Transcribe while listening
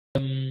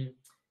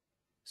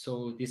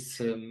So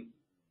this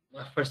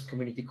my first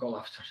community call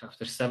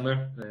after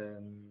summer.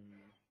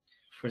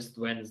 First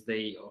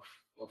Wednesday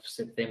of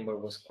September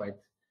was quite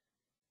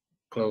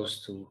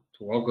close to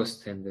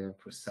August, and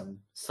for some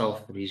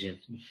South region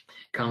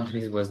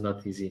countries was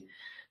not easy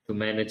to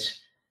manage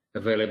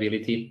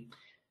availability.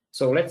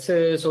 So let's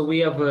so we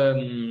have a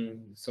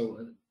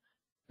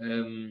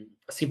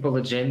simple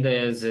agenda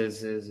as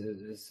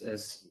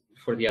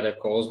for the other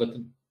calls, but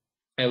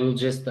I will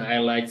just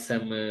highlight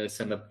some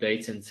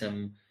updates and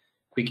some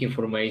quick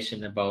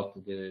information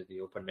about the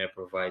OpenAIRE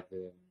Provide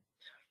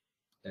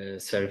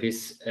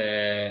service.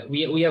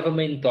 We have a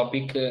main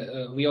topic.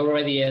 We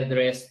already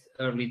addressed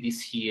early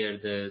this year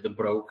the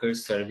broker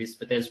service,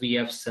 but as we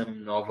have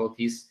some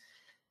novelties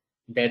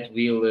that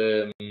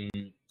will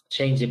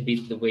change a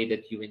bit the way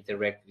that you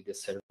interact with the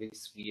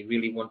service, we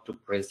really want to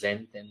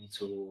present and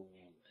to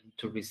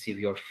receive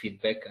your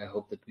feedback. I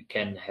hope that we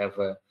can have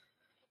a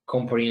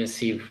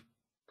comprehensive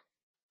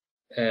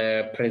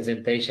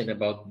presentation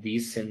about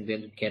this, and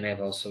then we can have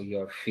also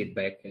your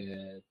feedback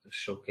to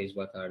showcase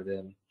what are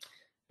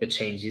the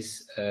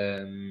changes.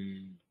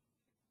 And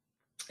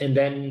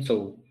then,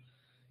 so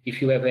if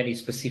you have any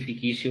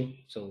specific issue,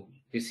 so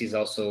this is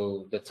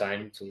also the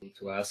time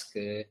to ask.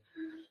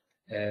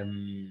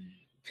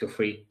 Feel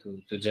free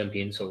to jump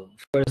in. So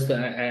first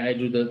I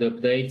do the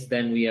updates,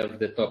 then we have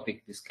the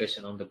topic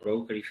discussion on the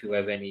broker. If you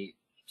have any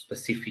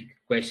specific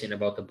question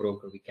about the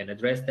broker, we can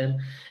address them,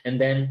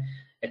 and then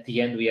at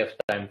the end we have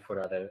time for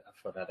other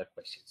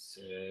questions.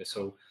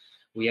 So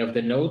we have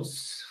the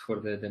notes for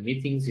the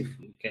meetings. If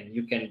you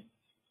can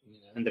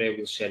Andrea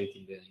will share it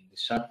in the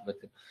chat, but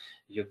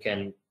you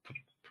can put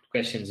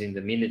questions in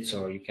the minutes,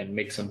 or you can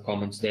make some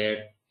comments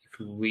there. If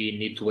we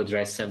need to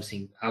address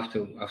something after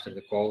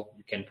the call,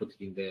 you can put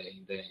it in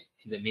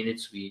the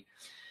minutes.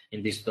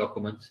 In this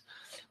document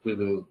we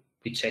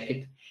check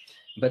it,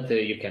 but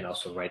you can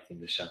also write in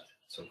the chat.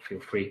 So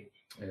feel free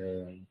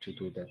to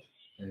do that.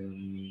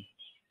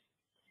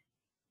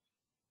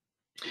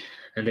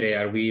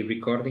 Andrea, are we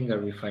recording? Are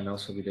we fine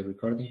also with the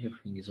recording?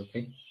 Everything is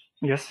okay?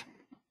 Yes.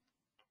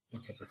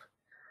 Okay, perfect.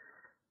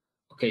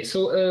 Okay,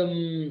 so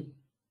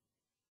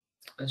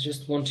I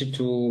just wanted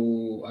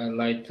to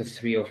highlight the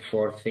 3 or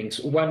 4 things.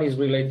 One is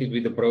related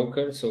with the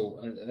broker. So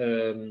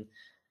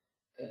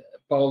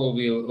Paulo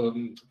will,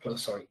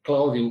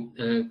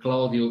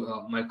 Claudio,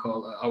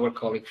 our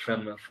colleague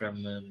from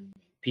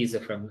PISA,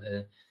 from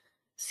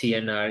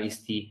CNR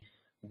ST,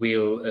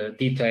 will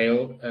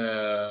detail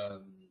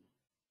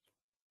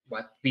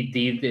what we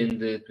did,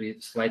 and we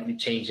slightly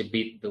change a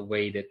bit the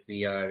way that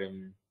we are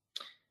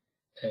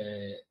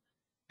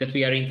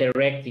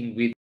interacting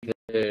with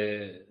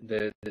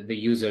the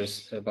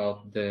users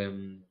about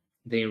the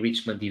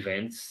enrichment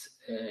events.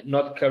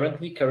 Not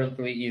currently.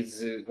 Currently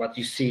is what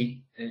you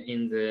see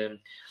in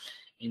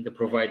the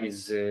Provide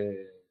is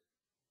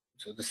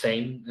so the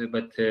same,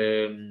 but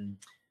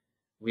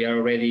we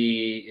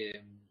already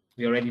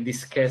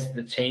discussed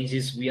the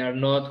changes. We are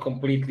not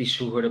completely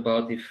sure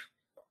about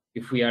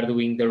if we are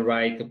doing the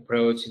right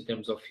approach in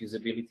terms of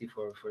usability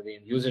for the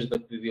end users,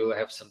 but we will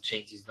have some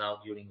changes now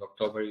during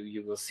October.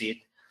 You will see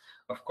it.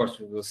 Of course,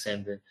 we will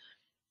send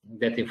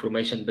that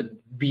information, but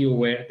be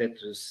aware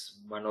that is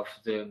one of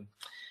the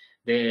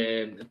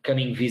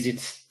coming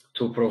visits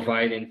to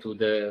Provide into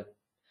the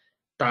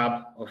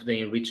tab of the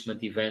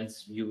enrichment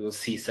events. You will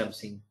see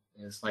something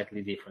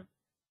slightly different.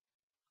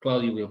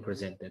 Claudio will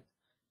present that.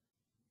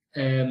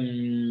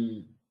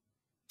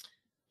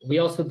 We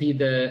also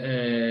did.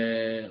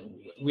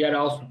 We are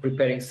also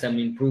preparing some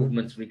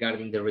improvements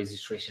regarding the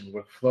registration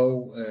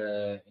workflow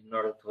in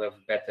order to have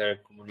better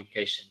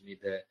communication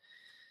with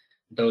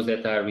those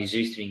that are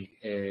registering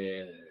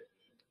the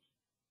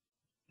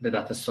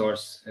data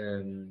source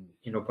in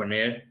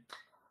OpenAIRE.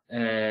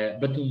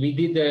 But we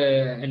did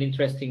an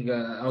interesting,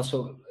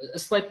 also a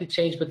slightly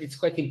change, but it's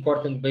quite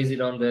important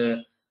based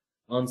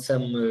on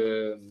some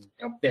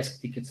help desk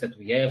tickets that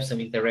we have,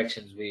 some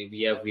interactions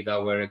we have with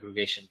our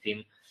aggregation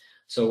team.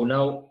 So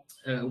now,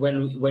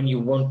 when you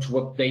want to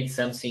update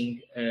something,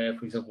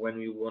 for example, when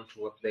we want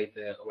to update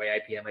the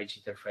OAI-PMH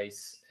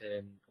interface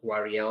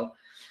URL,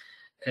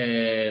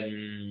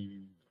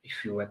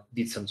 if you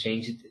did some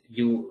changes,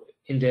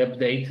 in the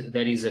update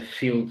there is a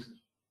field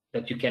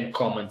that you can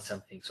comment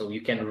something. So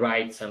you can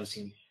write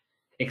something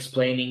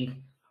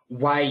explaining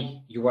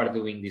why you are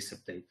doing this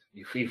update.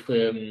 If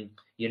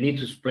you need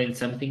to print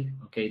something,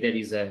 okay, there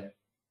is a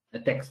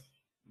text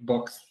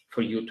box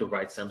for you to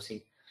write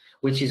something,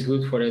 which is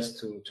good for us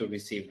to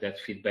receive that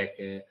feedback.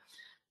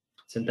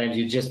 Sometimes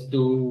you just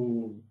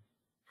do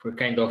for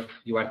kind of,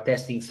 you are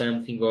testing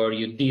something, or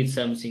you did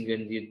something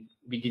and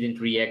we didn't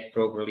react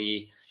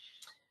properly.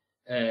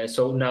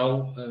 So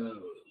now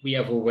we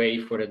have a way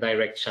for a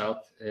direct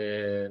shout.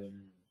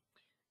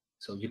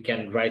 So you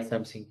can write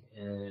something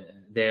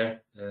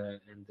there,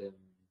 and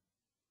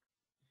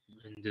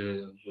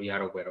we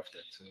are aware of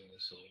that.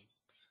 So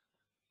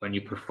when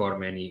you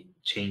perform any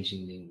change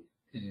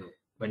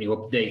when you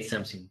update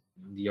something,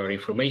 your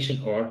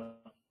information or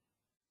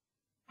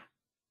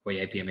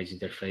OAI-PMH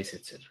interface,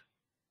 etc.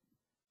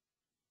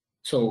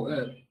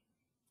 So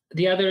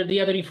The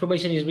other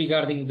information is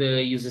regarding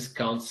the users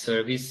count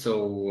service.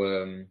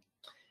 So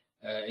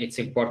it's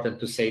important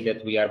to say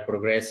that we are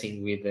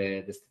progressing with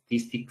the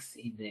statistics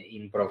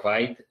in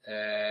Provide.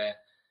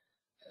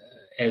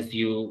 As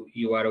you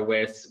are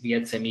aware, we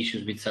had some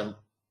issues with some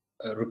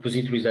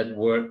repositories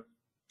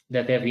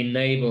that have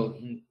enabled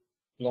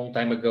long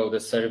time ago the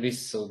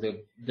service, so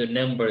the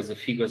numbers, the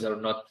figures are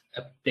not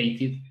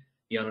updated.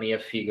 We only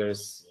have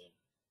figures, I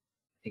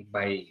think,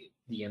 by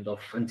the end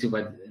of until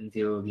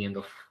the end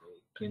of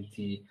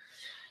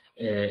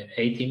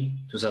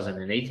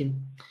 2018.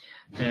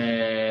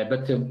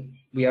 But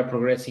we are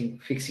progressing,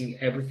 fixing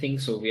everything.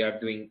 So we are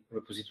doing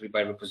repository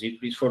by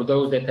repositories. For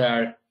those that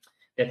have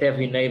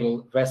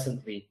enabled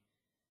recently,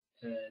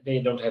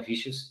 they don't have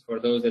issues. For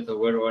those that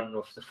were one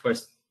of the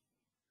first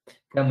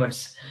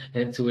comers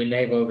to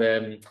enable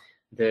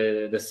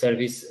the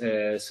service,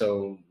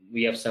 so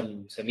we have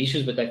some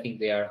issues, but I think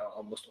they are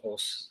almost all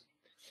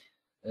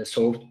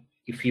solved.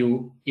 If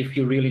you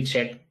really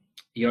check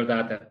your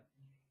data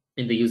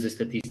in the user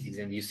statistics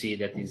and you see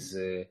that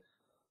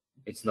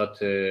it's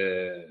not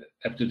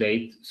up to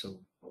date, so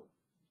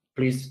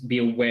please be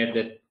aware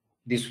that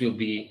this will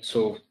be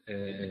solved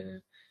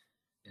in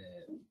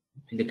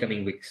the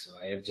coming weeks. So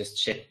I have just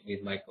checked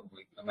with my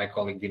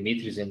colleague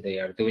Dimitris, and they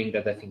are doing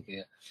that. I think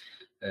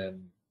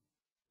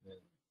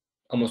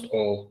almost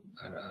all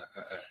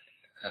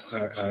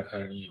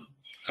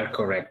are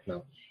correct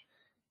now.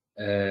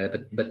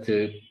 But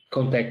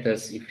contact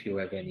us if you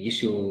have any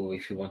issue.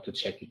 If you want to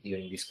check it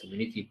during this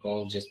community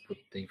call, just put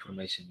the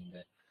information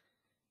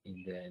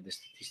in the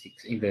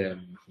statistics,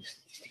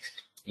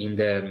 in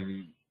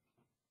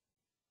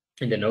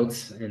the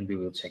notes, and we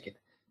will check it.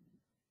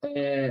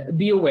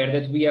 Be aware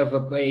that we have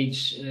a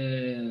page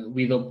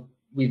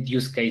with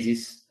use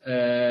cases,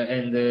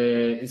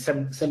 and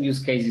some use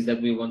cases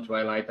that we want to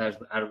highlight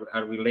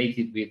are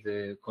related with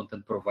the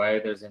content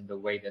providers and the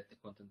way that the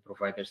content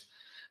providers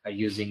are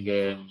using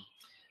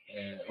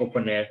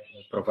OpenAIRE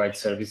Provide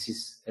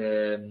services.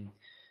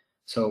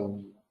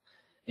 So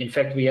in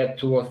fact, we had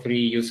 2 or 3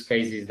 use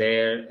cases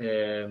there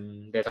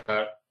that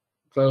are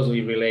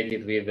closely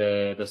related with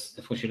the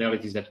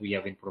functionalities that we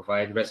have in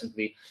Provide.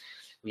 Recently,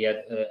 we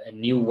had a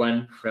new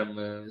one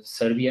from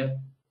Serbia.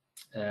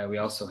 We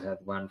also had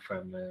one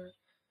from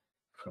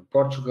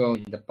Portugal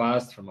in the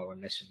past, from our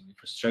national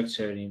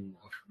infrastructure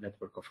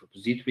network of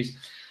repositories.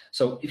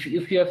 So if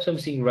you have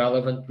something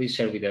relevant, please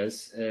share with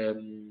us.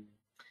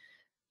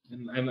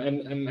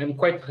 I'm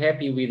quite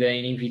happy with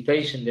an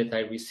invitation that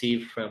I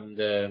received from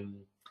the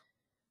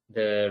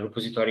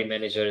repository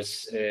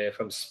managers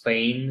from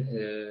Spain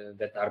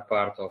that are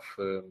part of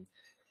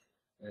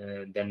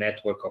the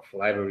network of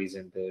libraries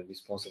and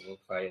responsible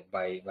by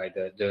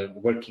the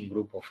working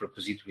group of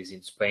repositories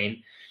in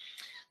Spain.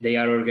 They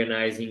are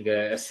organizing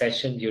a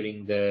session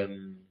during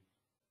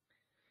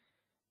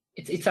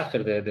it's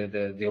after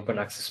the Open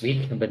Access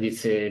Week, but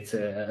it's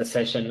a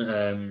session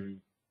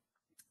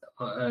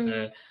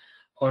on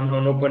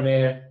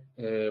OpenAIRE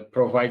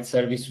Provide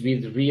service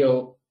with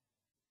real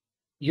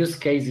use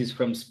cases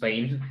from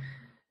Spain,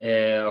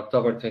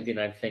 October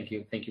 29th. Thank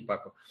you,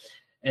 Paco.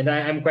 And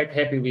I'm quite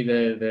happy with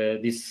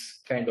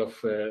this kind of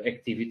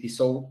activity.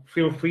 So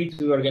feel free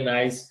to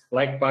organize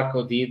like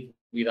Paco did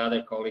with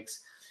other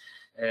colleagues.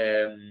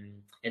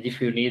 And if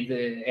you need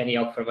any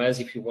help from us,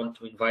 if you want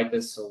to invite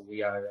us, so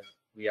we are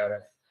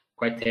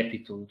quite happy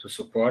to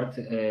support.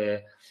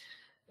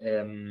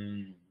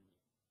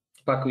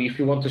 Paco, if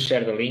you want to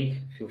share the link,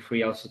 feel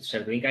free also to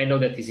share the link. I know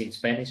that is in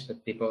Spanish,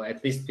 but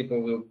at least people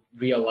will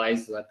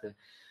realize what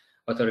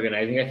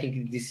organizing. I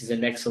think this is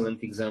an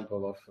excellent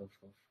example of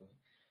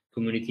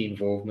community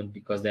involvement,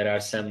 because there are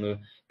some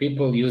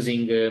people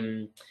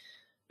using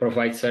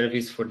Provide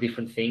service for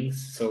different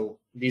things. So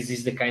this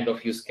is the kind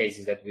of use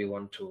cases that we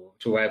want to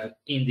have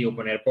in the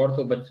OpenAIRE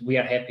portal, but we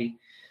are happy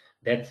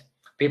that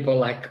people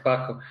like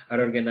Paco are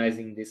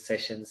organizing these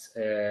sessions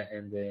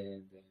and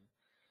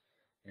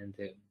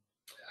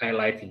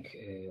highlighting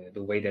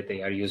the way that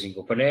they are using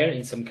OpenAIRE.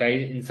 In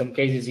some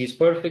cases it's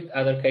perfect,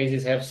 other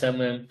cases have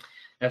some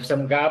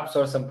gaps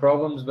or some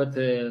problems, but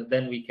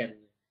then we can,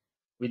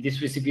 with this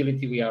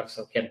visibility, we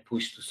also can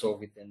push to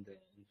solve it and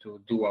to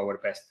do our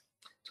best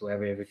to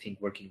have everything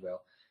working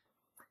well.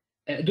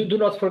 Do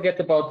not forget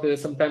about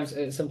sometimes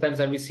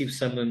I receive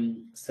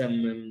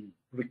some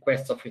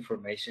requests of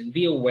information.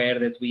 Be aware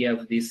that we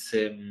have this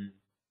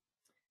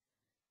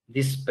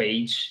this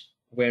page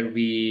where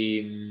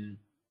we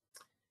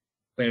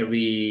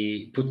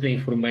put the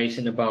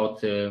information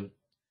about the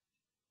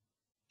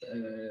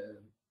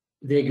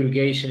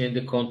aggregation and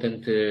the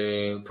content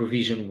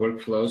provision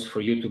workflows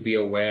for you to be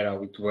aware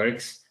how it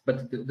works.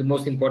 But the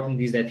most important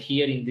is that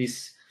here in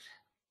this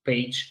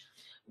page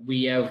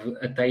we have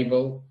a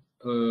table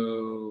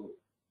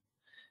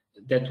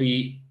that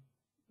we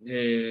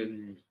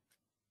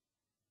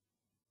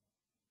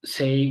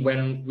say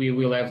when we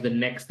will have the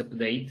next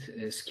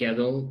update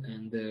schedule,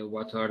 and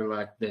what are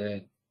like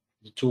the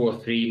 2 or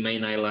 3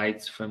 main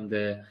highlights from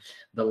the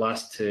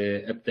last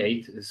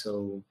update.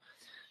 So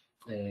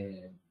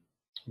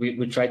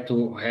we try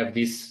to have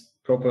this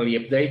properly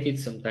updated.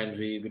 Sometimes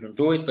we don't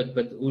do it,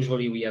 but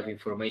usually we have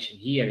information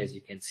here, as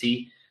you can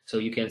see. So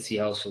you can see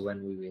also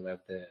when we will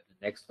have the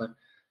next one.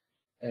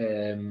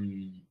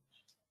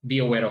 Be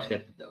aware of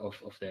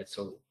that.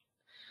 So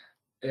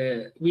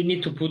we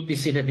need to put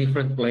this in a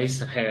different place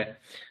to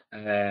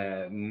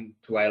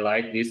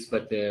highlight this,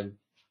 but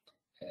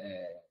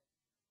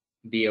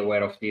be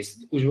aware of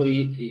this.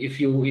 Usually, if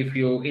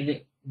you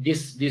in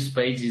this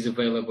page is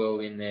available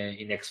in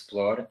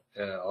Explore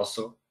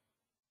also.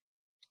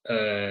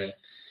 When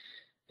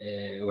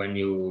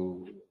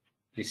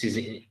this is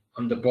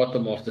on the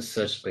bottom of the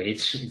search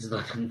page, it's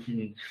not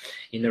in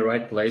the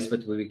right place,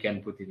 but we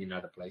can put it in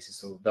other places.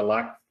 So the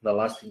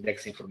last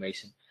index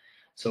information.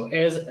 So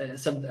as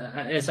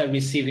I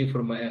receive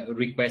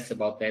requests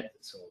about that,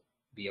 so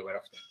be aware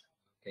of that.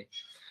 Okay.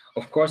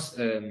 Of course,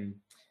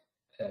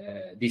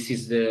 this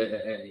is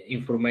the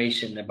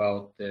information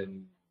about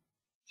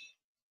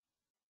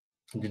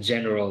the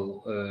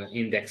general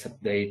index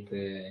update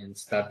and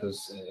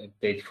status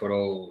update for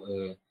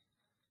all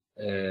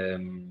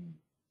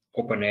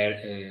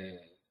OpenAIRE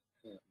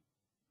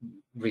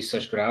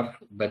research graph.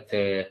 But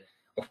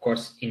of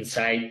course,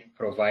 inside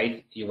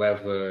Provide you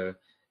have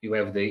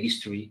the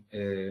history,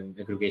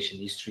 aggregation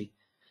history.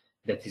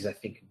 That is, I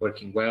think,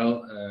 working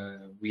well.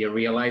 We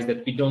realized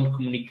that we don't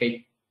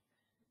communicate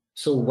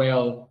so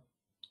well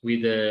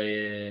with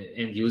the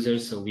end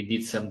users, so we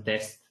did some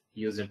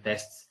user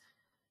tests,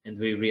 and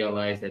we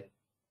realized that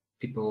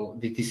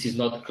this is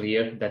not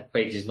clear, that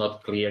page is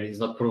not clear, it's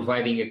not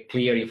providing a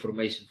clear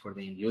information for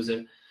the end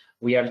user.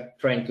 We are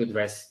trying to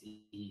address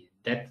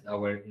that.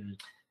 Our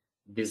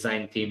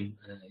design team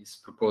is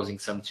proposing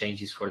some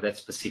changes for that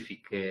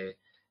specific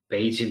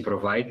page in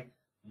Provide.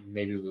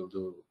 Maybe we'll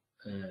do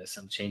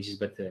some changes,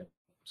 but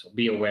so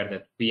be aware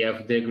that we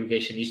have the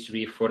aggregation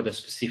history for the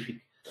specific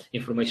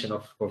information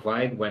of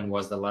Provide. When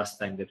was the last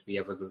time that we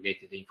have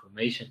aggregated the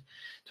information,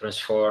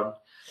 transformed,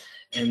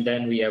 and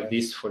then we have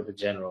this for the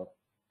general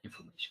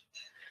information.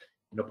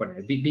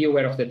 Be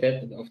aware of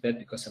that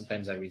because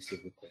sometimes I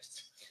receive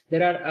requests.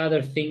 There are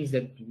other things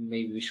that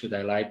maybe we should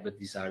highlight, but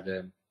these are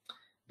the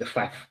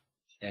 5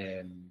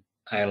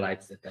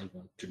 highlights that I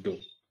want to do.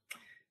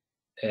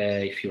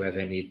 If you have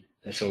any,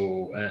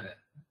 so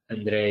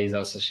Andre is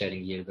also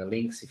sharing here the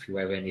links. If you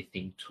have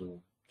anything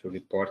to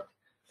report,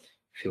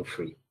 feel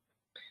free.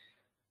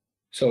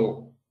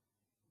 So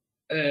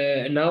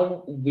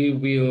now we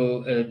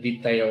will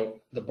detail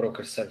the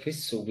broker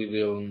service. So we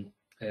will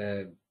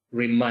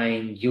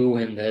remind you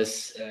and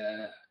us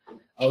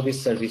how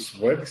this service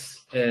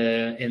works,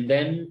 and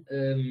then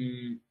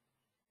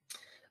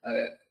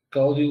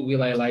Claudio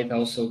will highlight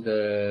also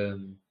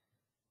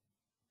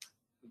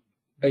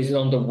based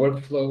on the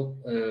workflow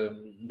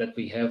that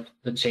we have,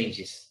 the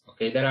changes.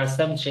 Okay, there are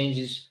some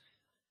changes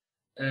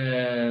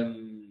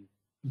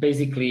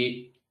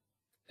basically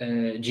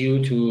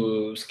due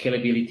to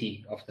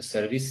scalability of the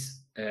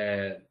service.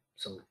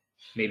 So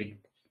maybe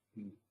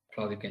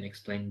Claudio can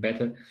explain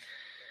better.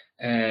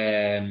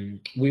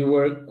 We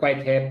were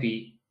quite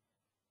happy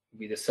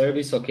with the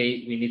service.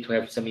 Okay, we need to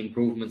have some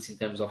improvements in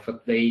terms of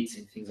updates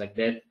and things like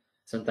that.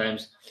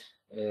 Sometimes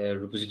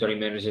repository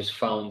managers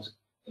found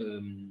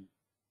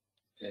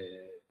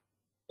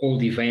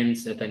old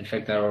events that in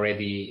fact are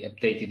already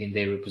updated in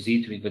their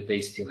repository, but they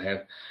still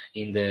are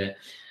in the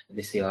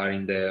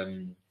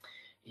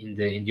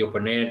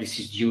OpenAIRE. This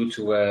is due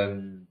to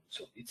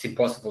so it's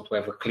impossible to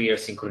have a clear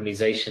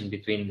synchronization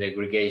between the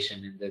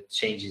aggregation and the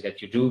changes that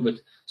you do.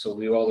 But so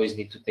we always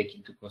need to take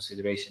into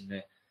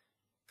consideration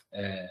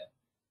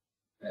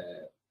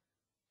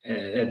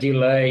a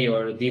delay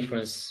or a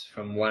difference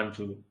from 1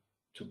 to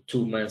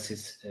 2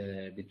 months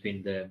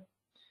between the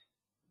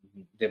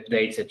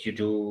updates that you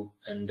do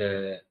and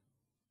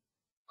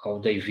how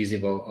they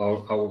visible,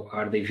 or how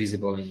are they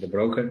visible in the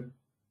broker.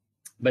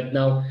 But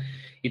now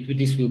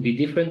this will be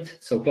different.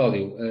 So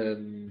Claudio,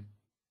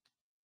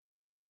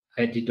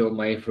 I did all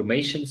my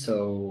information,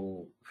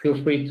 so feel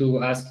free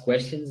to ask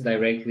questions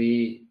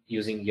directly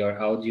using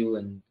your audio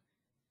and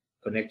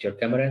connect your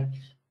camera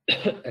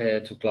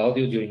to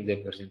Claudio during the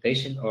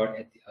presentation or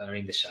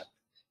in the chat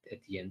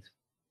at the end.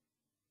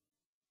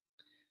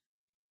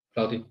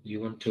 Claudio, do you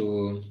want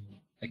to?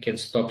 I can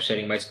stop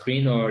sharing my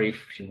screen, or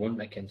if you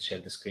want, I can share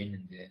the screen.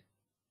 And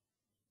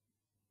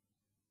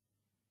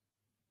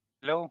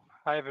Hello,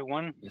 hi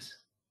everyone. Yes.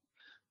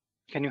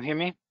 Can you hear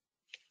me?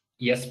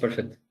 Yes,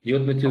 perfect. Do you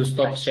want me to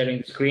stop sharing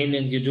the screen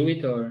and you do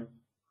it, or?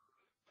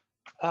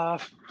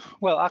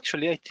 Well,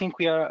 actually, I think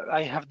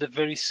I have the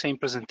very same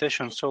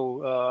presentation,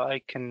 so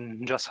I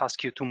can just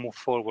ask you to move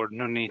forward.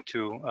 No need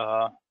to.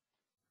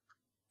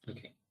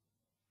 Okay.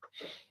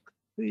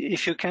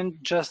 If you can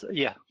just,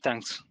 yeah,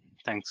 thanks.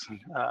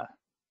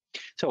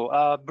 So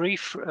a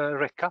brief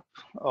recap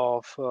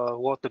of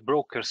what the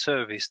broker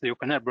service, the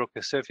OpenAIRE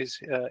Broker Service,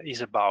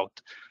 is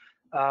about.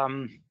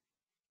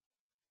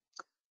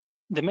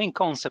 The main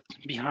concept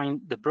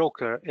behind the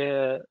broker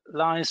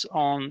lies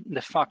on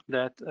the fact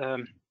that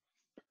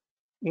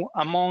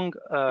among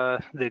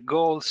the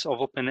goals of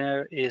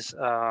OpenAIRE is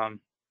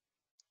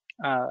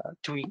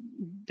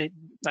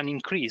an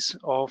increase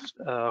of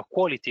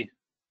quality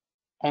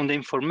on the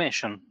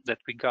information that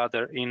we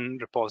gather in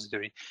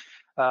repository.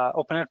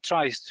 OpenAIRE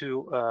tries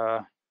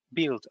to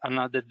build an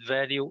added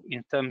value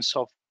in terms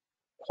of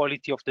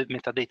quality of the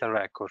metadata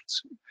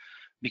records,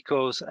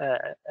 because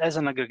as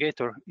an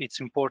aggregator, it's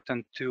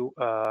important to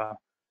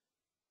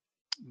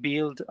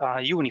build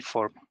a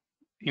uniform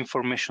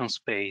information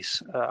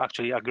space,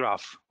 actually a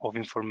graph of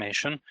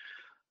information.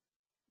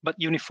 But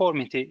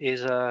uniformity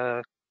is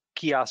a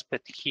key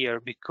aspect here,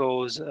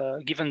 because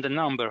given the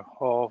number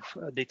of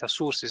data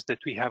sources that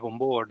we have on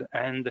board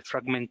and the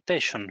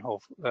fragmentation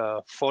of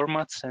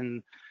formats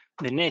and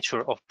the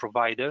nature of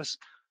providers,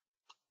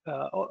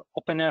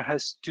 OpenAIRE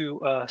has to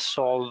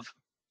solve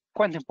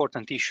quite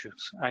important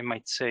issues, I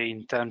might say,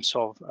 in terms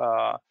of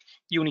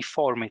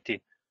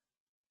uniformity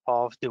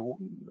of the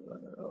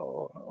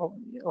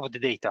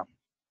data.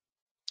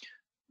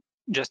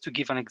 Just to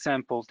give an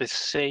example, the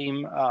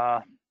same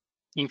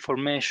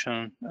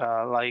information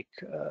like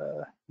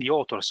the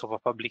authors of a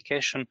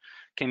publication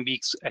can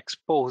be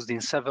exposed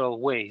in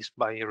several ways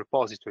by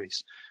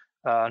repositories,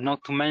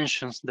 not to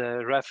mention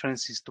the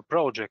references to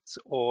projects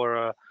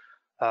or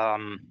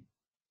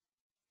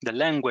the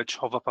language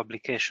of a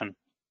publication.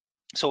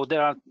 So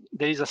there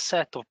is a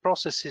set of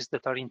processes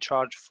that are in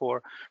charge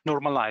for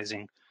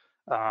normalizing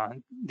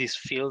these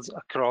fields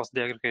across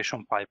the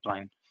aggregation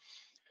pipeline.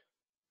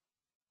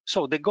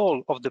 So the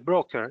goal of the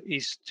broker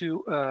is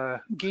to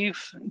give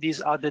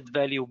this added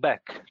value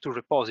back to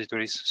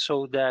repositories,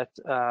 so that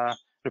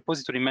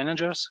repository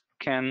managers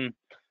can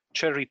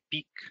cherry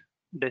pick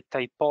the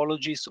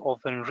typologies of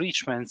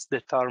enrichments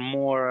that are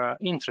more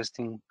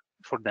interesting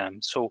for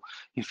them. So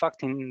in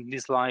fact, in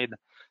this slide,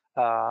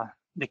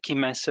 the key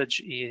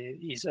message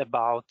is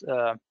about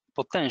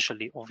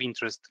potentially of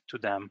interest to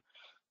them,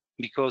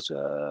 because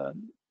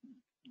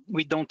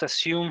we don't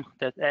assume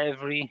that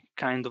every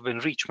kind of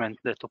enrichment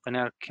that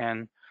OpenAIRE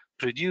can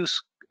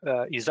produce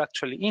is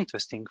actually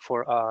interesting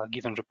for a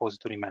given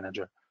repository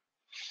manager.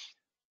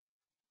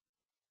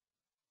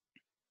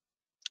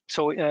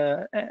 So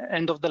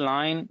end of the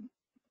line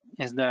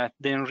is that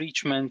the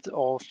enrichment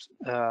of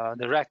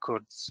the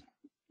records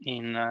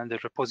in the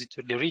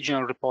repository, the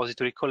regional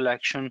repository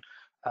collection,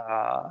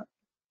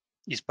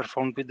 is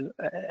performed with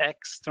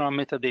extra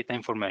metadata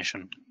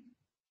information.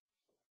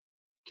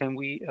 Can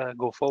we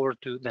go forward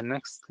to the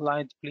next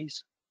slide,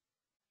 please?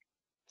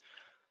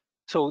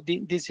 So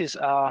this is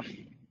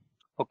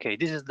okay.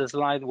 This is the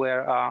slide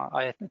where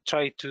I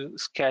try to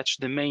sketch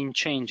the main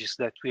changes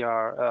that we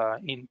are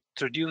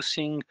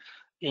introducing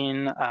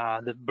in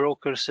the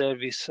broker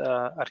service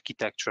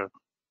architecture.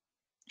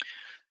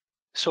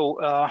 So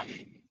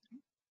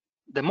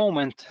the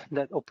moment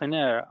that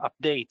OpenAIRE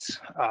updates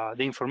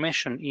the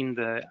information in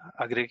the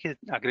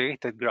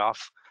aggregated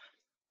graph,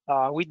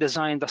 we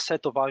designed a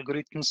set of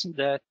algorithms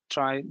that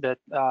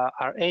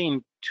are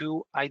aimed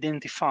to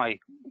identify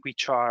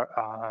which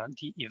are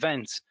the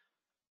events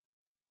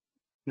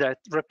that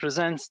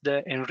represents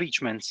the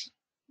enrichments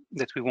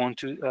that we want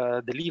to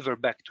deliver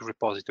back to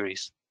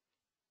repositories.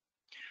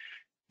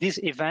 These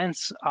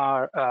events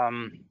are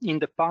in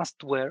the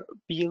past were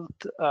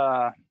built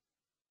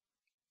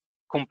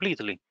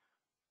completely,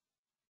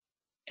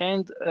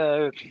 and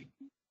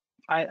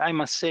I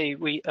must say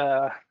we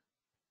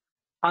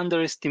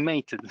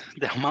underestimated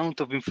the amount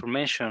of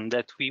information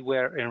that we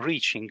were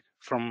enriching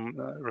from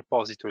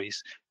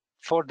repositories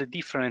for the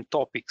different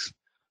topics,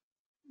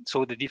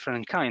 so the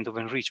different kind of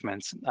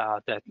enrichments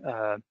that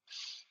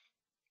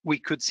we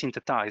could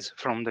synthesize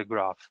from the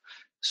graph.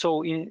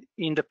 So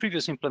in the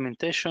previous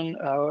implementation,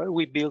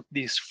 we built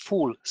this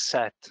full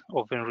set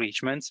of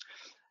enrichments,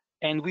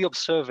 and we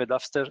observed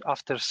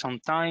after some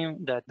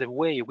time that the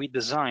way we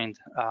designed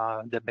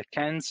the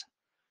backends,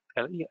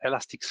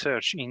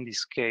 Elasticsearch in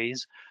this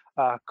case,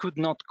 could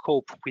not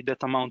cope with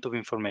that amount of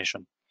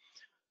information.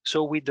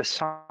 So we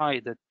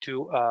decided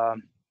to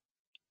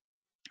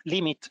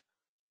limit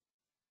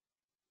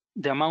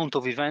the amount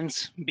of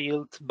events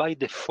built by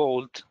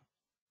default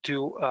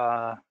to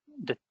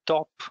the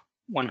top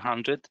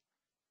 100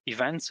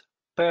 events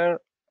per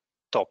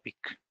topic,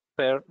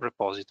 per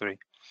repository.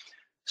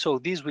 So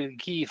this will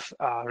give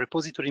a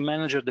repository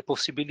manager the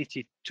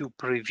possibility to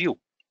preview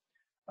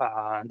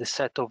the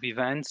set of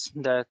events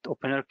that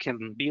OpenAIRE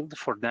can build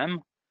for them,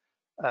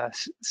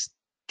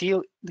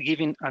 still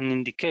giving an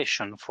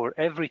indication for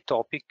every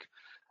topic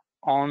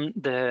on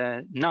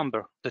the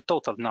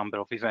total number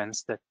of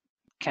events that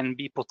can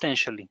be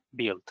potentially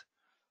built.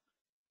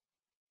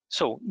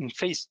 So in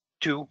phase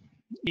 2,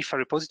 if a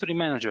repository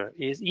manager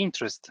is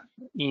interested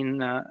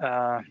in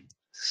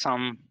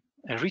some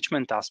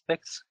enrichment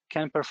aspects,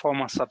 can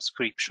perform a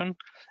subscription,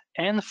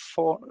 and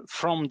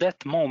from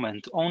that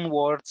moment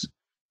onwards,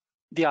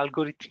 the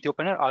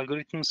OpenAIRE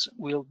algorithms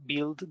will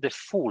build the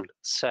full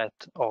set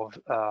of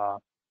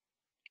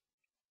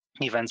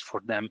events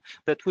for them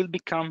that will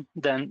become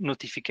then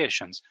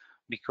notifications,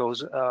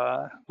 because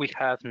we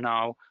have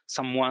now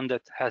someone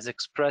that has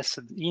expressed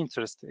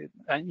interest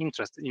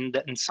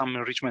in some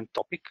enrichment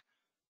topic.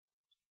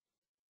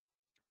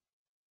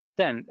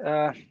 Then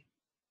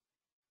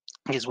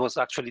this was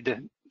actually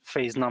the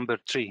phase number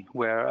 3,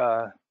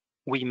 where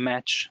we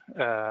match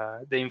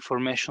the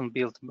information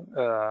built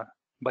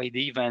by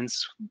the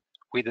events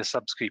with the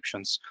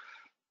subscriptions.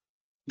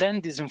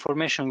 Then this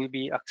information will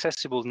be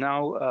accessible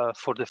now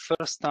for the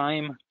first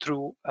time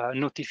through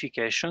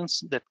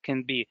notifications that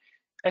can be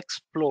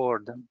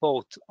explored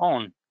both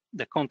on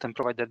the Content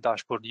Provider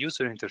Dashboard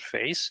user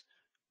interface,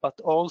 but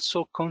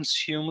also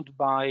consumed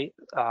by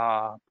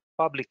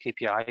public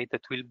API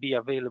that will be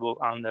available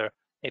under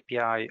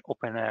API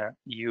OpenAIRE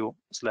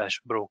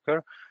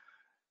EU/broker.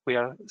 We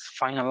are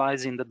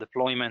finalizing the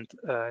deployment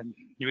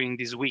during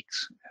these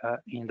weeks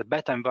in the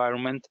beta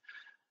environment.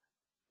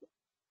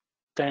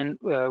 Then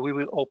we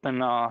will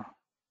open a,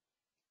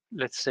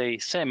 let's say,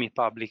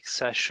 semi-public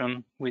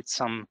session with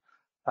some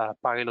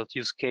pilot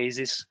use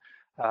cases,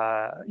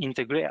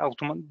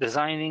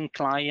 designing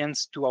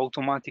clients to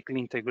automatically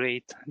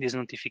integrate these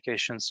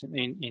notifications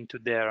into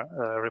their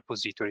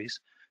repositories.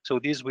 So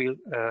this will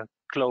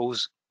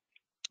close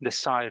the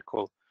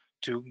cycle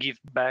to give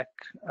back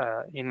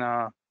in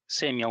a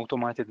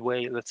semi-automated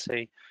way, let's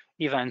say,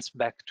 events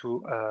back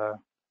to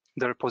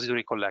the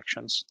repository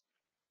collections.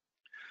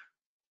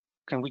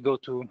 Can we go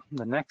to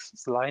the next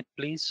slide,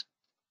 please?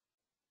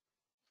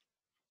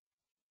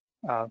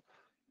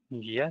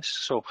 Yes,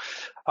 so,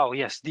 oh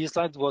yes, this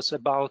slide was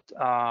about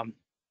a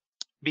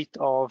bit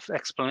of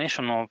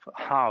explanation of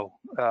how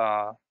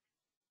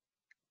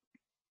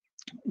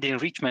the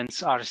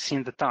enrichments are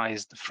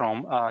synthesized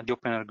from the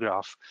OpenAIRE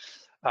graph.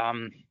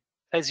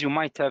 As you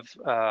might have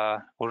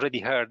already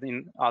heard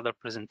in other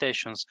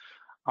presentations,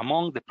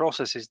 among the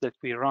processes that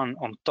we run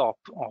on top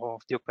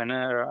of the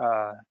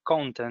OpenAIRE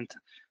content,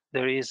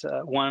 there is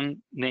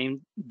one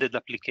named the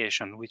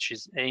duplication, which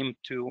is aimed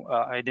to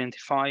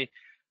identify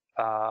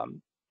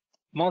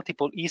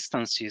multiple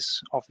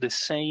instances of the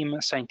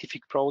same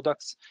scientific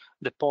products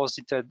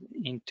deposited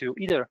into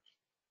either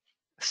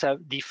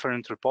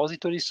different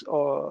repositories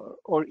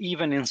or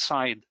even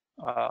inside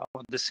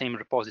the same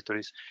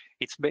repositories.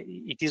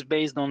 It is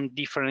based on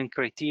different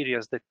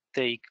criteria that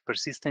take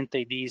persistent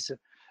IDs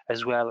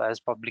as well as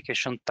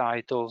publication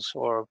titles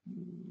or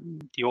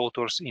the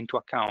authors into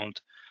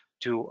account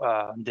to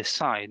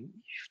decide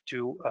if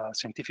two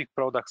scientific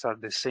products are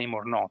the same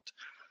or not.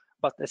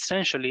 But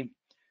essentially,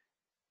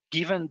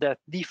 given that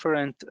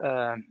different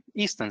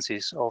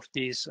instances of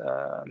these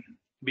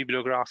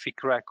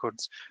bibliographic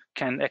records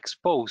can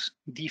expose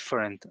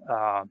different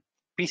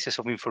pieces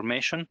of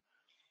information,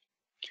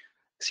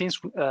 since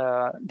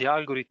the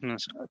algorithm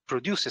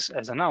produces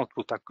as an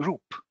output a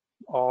group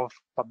of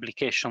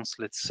publications,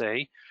 let's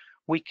say,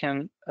 we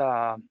can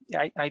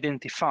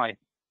identify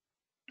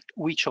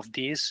which of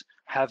these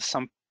have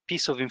some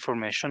piece of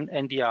information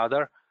and the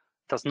other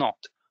does not.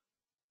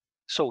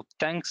 So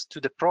thanks to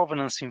the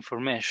provenance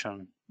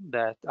information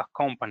that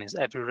accompanies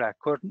every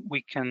record,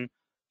 we can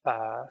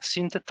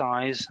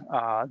synthesize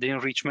the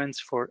enrichments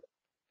for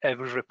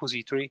every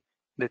repository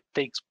that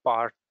takes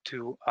part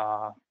to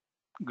a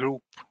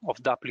group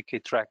of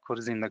duplicate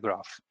records in the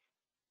graph.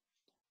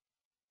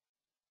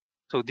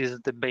 So this is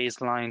the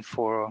baseline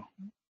for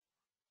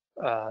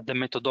the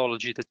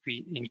methodology that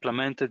we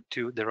implemented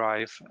to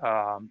derive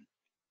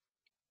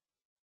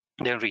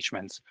the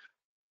enrichments.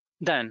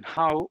 Then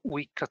how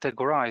we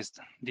categorized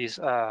this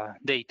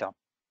data.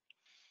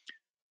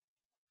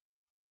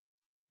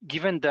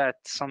 Given that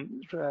some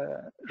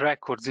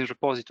records in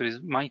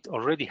repositories might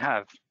already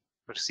have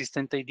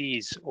persistent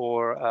IDs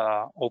or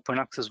open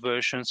access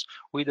versions,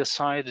 we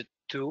decided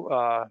to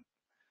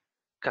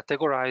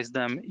categorize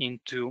them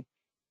into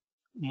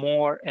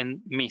more and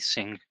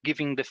missing,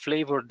 giving the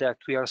flavor that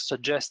we are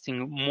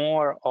suggesting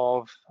more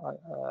of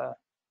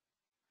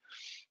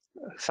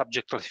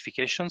subject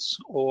classifications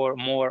or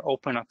more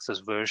open access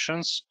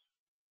versions,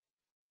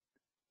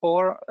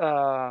 or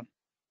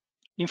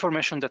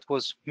information that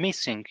was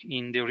missing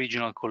in the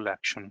original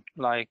collection,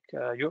 like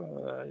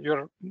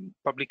your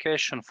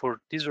publication for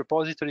these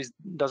repositories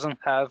doesn't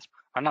have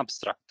an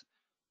abstract.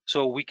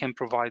 So we can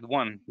provide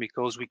one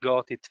because we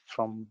got it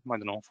from, I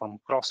don't know, from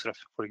Crossref,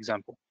 for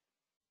example.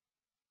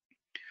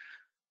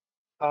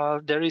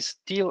 There is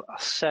still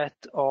a set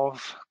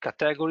of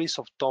categories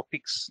of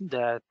topics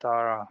that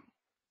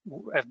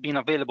have been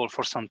available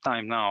for some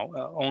time now,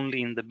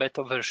 only in the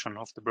beta version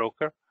of the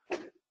broker.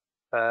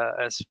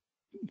 As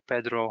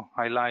Pedro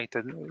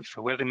highlighted, if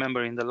I well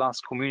remember, in the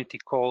last community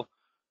call,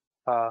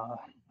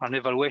 an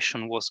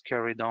evaluation was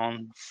carried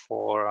on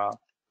for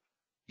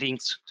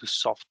links to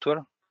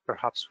software.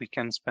 Perhaps we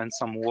can spend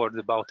some word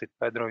about it,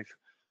 Pedro, if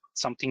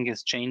something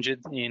has changed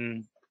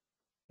in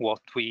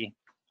what we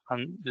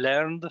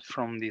learned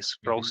from this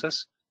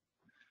process,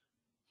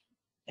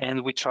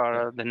 and which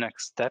are the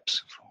next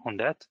steps on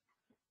that.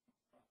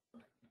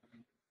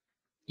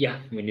 Yeah,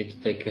 we need to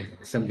take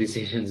some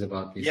decisions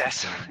about this.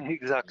 Yes,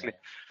 exactly.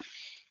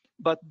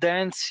 But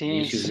then,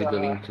 since the issues with the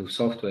link to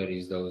software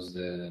is those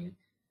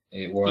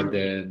or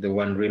the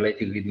one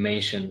related with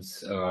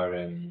mentions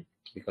are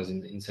because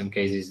in some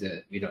cases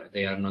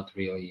they are not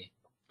really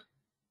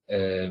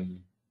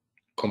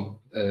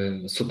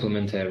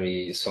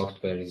supplementary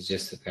software. Is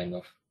just a kind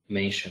of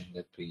mention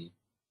that we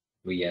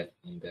had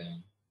in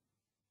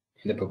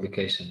the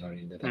publication or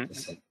in the data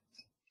set.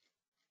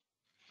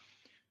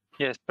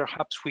 Yes,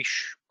 perhaps we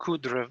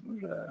could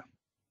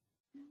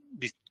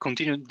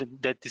continue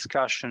that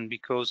discussion,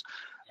 because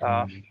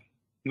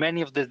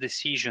many of the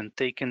decisions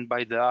taken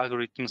by the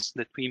algorithms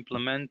that we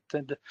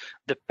implemented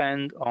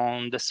depend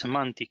on the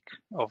semantic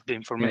of the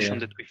information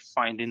that we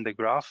find in the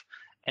graph.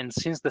 And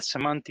since the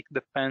semantic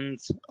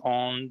depends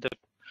on the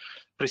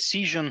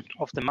precision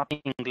of the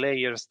mapping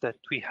layers that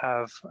we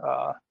have,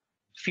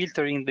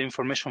 filtering the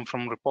information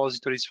from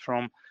repositories,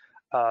 from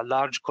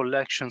large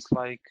collections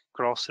like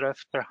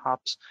Crossref,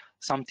 perhaps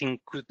something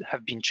could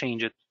have been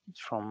changed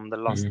from the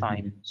last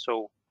time.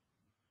 So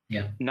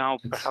now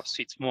perhaps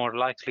it's more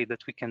likely that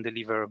we can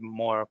deliver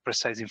more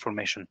precise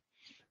information.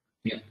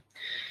 Yeah.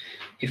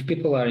 If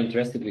people are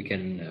interested, we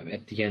can,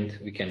 at the end,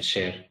 we can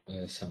share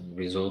some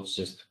results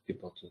just for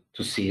people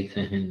to see it,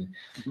 and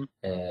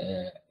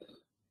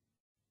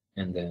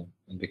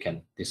we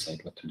can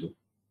decide what to do.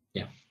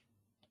 Yeah.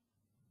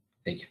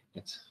 Thank you.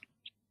 That's.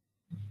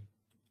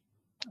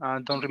 I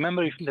don't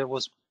remember if there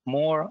was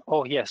more.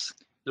 Oh, yes.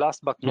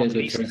 Last but not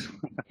least,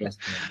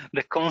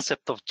 the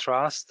concept of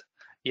trust.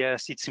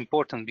 Yes, it's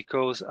important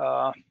because,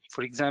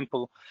 for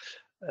example,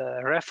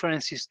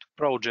 references to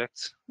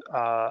projects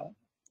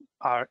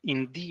are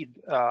indeed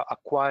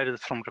acquired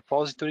from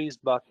repositories,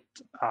 but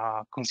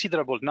a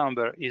considerable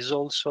number is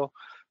also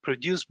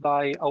produced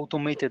by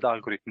automated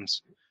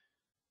algorithms.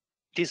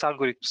 These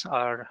algorithms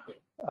are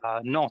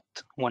not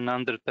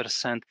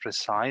 100%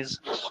 precise,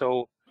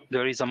 so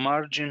there is a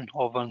margin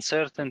of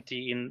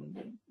uncertainty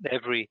in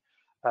every,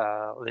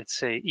 let's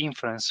say,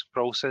 inference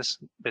process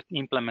that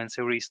implements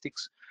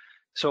heuristics.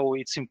 So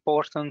it's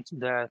important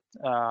that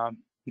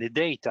the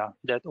data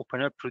that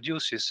OpenAIRE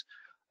produces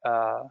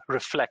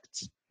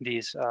reflects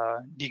this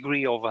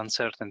degree of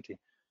uncertainty.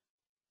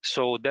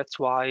 So that's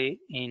why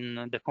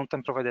in the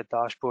Content Provider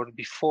Dashboard,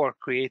 before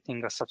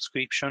creating a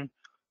subscription,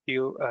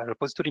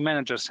 repository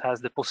managers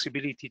has the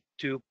possibility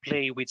to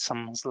play with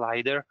some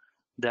slider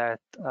that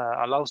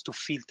allows to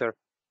filter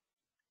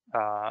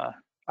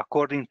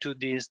according to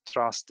this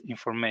trust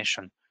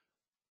information,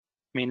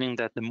 meaning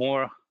that the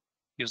more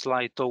you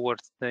slide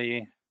towards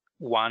the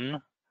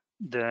one,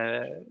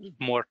 the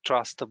more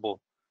trustable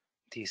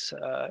this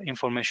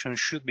information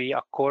should be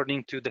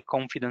according to the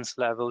confidence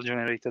level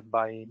generated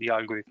by the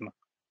algorithm.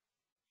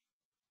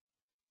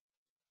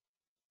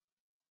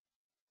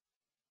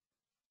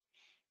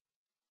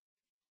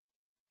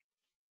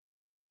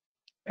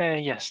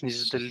 Yes, this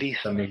is the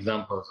list. Some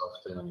examples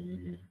of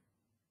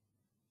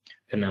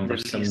the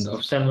numbers,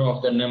 some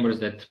of the numbers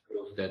that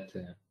prove that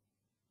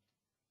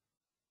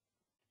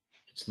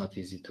it's not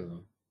easy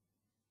to.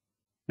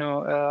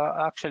 No,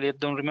 actually, I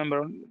don't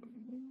remember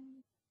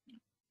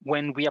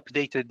when we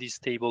updated this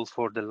table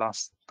for the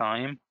last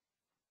time.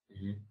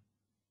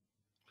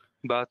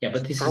 But,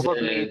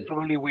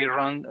 probably we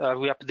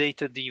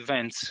updated the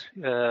events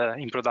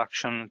in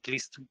production at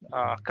least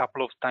a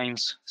couple of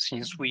times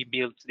since we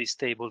built this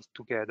table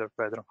together,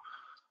 Pedro.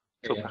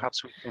 So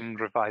perhaps we can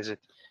revise it.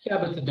 Yeah,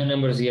 but the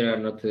numbers here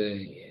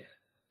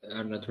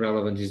are not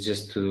relevant. It's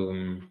just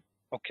to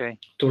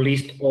to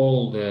list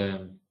all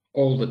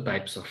the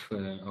types of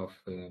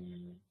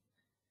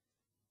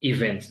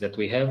events that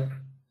we have,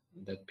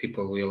 that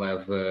people will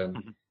have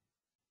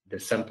the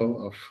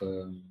sample of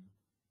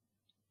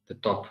the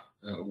top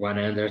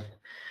 100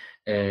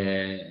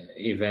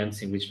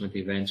 events, enrichment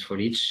events for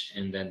each,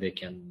 and then they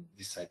can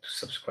decide to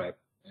subscribe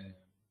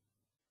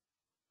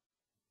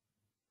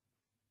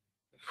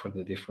for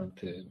the different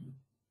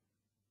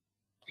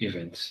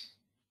events.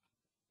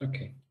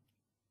 Okay.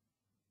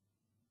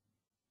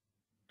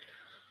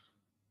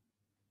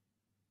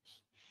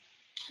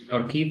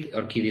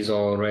 ORCID is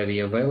already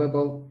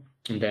available,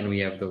 and then we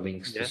have the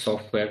links to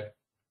software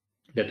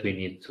that we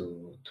need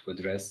to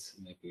address.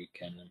 Maybe we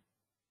can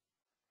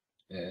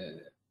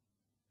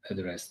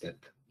address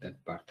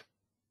that part.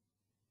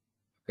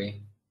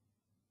 Okay.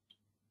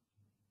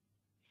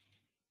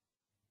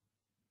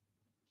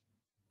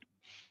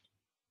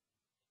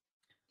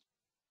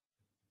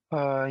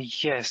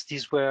 Yes,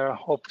 these were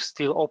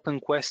still open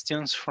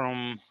questions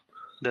from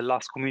the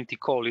last community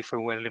call, if I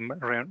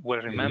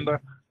well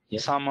remember.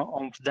 Some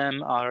of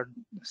them are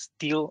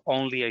still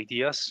only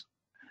ideas,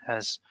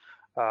 as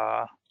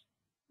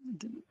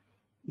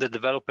the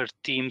developer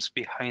teams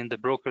behind the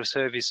broker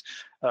service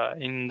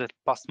in the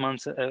past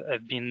months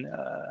have been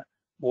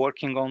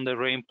working on the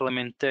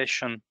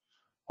re-implementation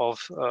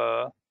of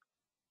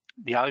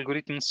the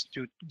algorithms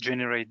to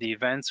generate the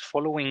events,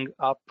 following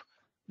up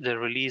the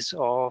release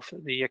of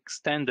the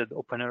extended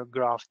OpenAIRE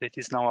graph that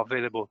is now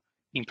available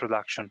in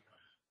production.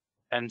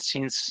 And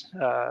since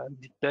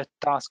that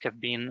task has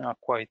been a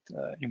quite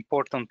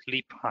important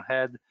leap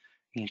ahead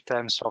in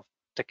terms of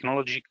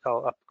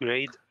technological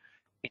upgrade,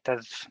 it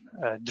has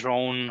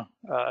drawn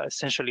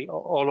essentially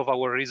all of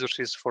our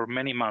resources for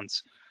many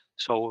months.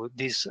 So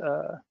these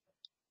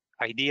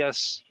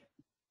ideas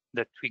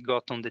that we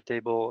got on the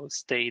table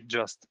stayed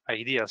just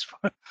ideas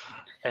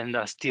and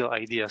are still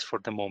ideas for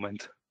the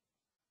moment.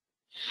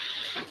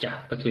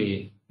 Yeah, but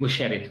we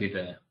share it with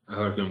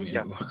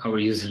our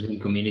users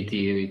and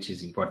community, which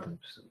is important.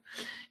 So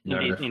in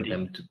order for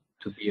them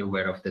to be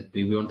aware of that,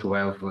 we want to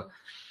have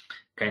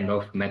kind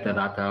of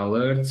metadata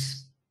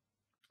alerts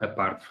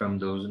apart from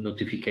those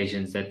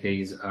notifications that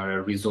these are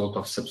a result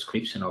of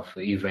subscription of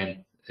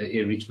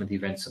enrichment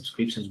event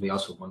subscriptions. We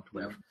also want to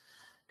have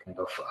kind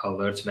of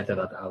alerts,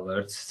 metadata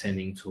alerts,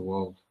 sending to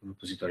all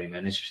repository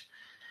managers.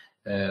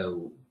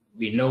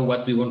 We know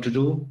what we want to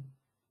do.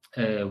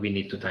 We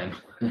need to time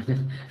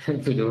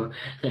to do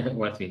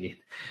what we need.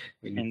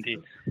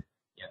 Indeed.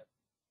 Yeah.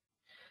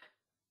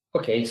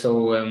 Okay,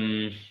 so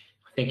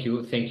thank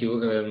you,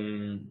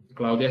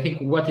 Claudia. I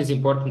think what is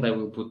important, I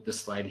will put the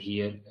slide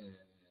here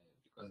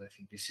because I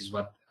think this is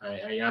what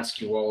I ask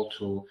you all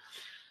to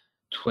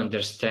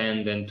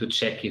understand and to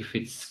check if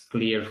it's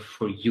clear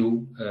for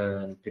you.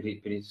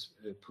 Please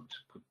put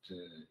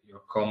your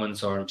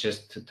comments or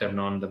just to turn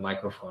on the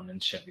microphone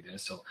and share with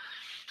us. So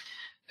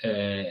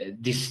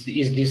this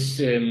is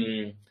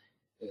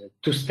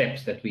two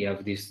steps that we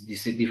have,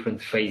 these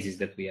different phases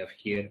that we have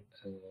here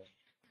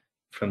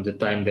from the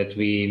time that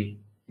we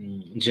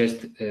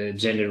just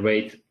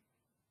generate,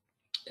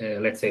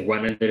 let's say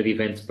 100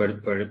 events per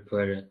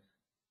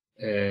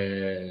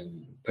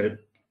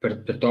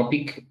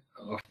topic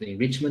of the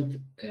enrichment.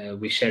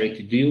 We share it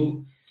with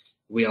you.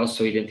 We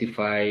also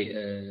identify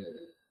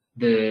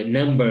the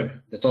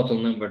total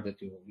number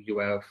that you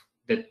have,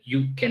 that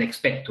you can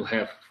expect to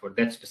have for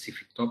that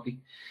specific topic,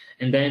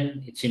 and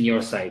then it's in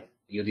your side.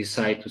 You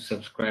decide to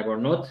subscribe or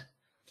not,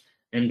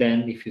 and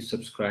then if you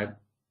subscribe,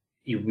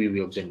 we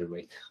will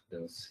generate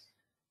those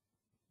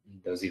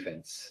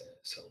events.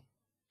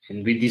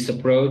 And with this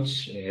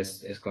approach,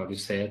 as Claudio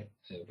said,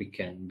 we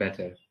can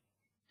better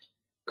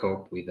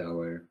cope with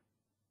our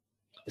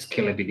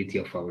scalability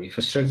of our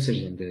infrastructure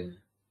and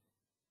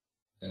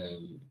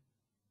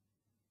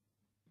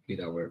with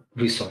our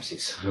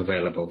resources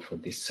available for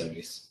this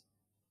service.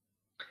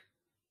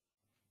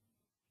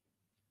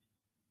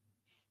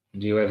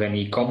 Do you have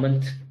any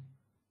comment?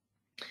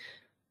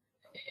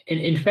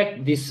 In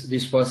fact,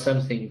 this was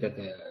something that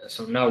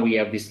so now we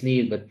have this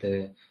need, but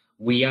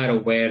we are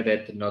aware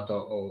that not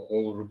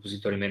all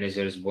repository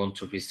managers want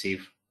to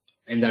receive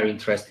and are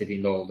interested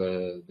in all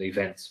the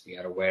events. We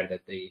are aware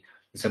that in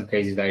some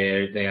cases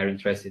they are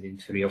interested in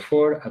 3 or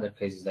 4, other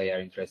cases they are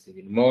interested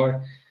in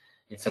more.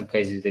 In some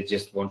cases they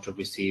just want to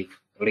receive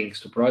links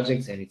to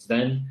projects and it's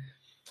done.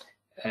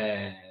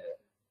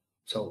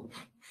 So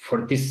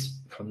for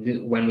this,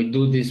 when we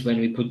do this, when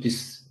we put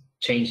this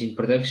change in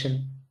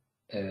production,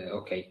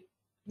 okay,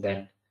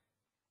 then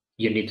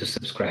you need to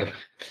subscribe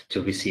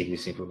to receive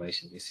this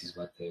information. This is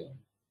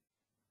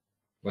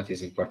what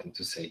is important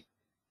to say.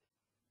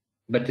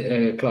 But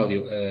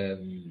Claudio,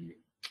 do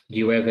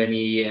you have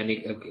any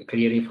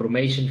clear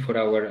information for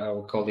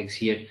our colleagues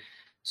here,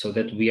 so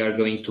that we are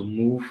going to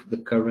move the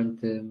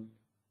current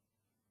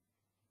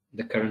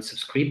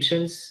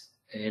subscriptions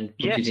and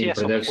put it in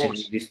production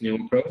with this new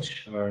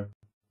approach? Or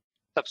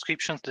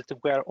subscriptions that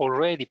were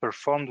already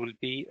performed will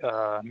be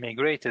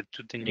migrated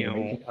to the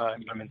new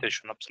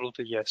implementation?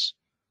 Absolutely, yes.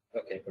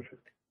 Okay,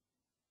 perfect.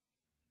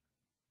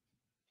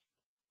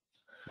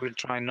 We'll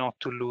try not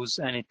to lose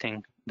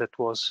anything that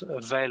was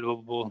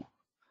valuable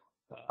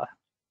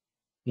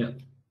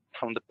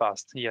from the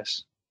past.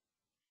 Yes.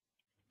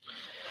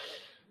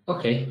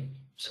 Okay.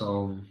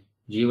 So,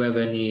 do you have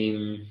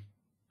any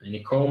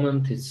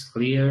comment? It's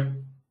clear.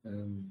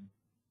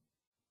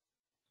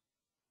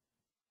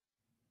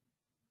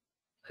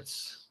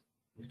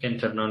 You can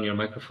turn on your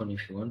microphone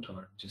if you want,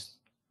 or just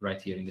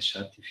write here in the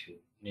chat if you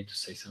need to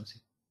say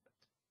something.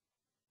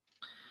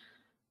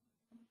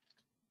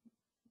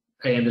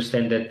 I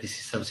understand that this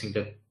is something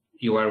that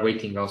you are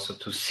waiting also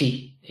to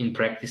see in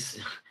practice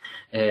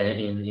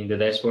in the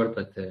dashboard,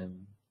 but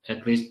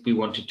at least we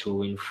wanted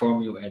to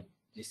inform you, and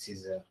this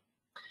is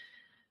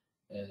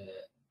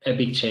a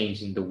big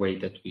change in the way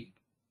that we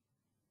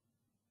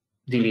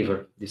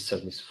deliver this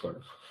service for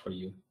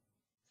you.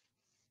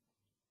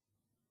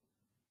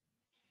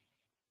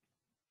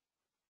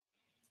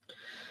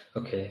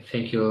 Okay,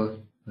 thank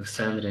you,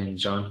 Sandra and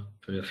John,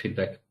 for your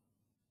feedback.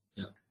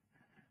 Yeah.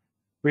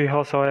 We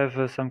also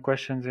have some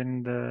questions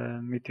in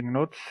the meeting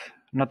notes,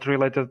 not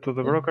related to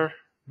the broker,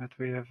 but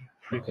we have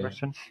 3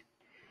 questions.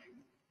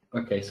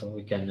 Okay, so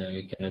we can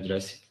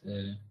address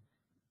it.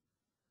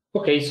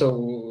 Okay,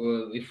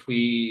 so if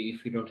we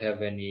don't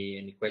have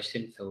any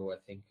questions, so I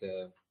think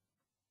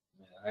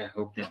I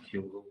hope that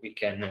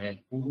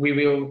we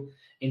will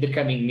in the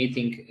coming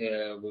meeting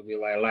we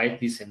will highlight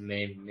this and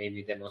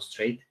maybe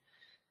demonstrate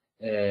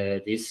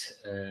this.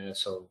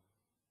 So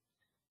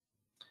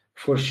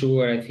for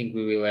sure, I think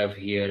we will have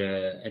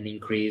here an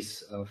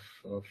increase of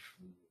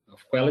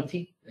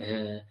quality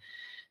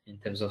in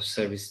terms of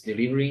service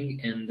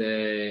delivering, and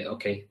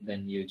okay,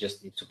 then you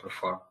just need to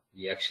perform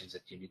the actions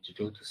that you need to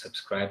do to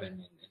subscribe,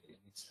 and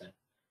it's done.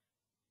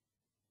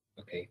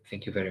 Okay,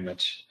 thank you very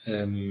much.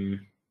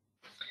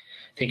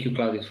 Thank you,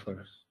 Claudio,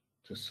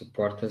 to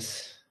support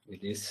us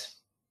with this.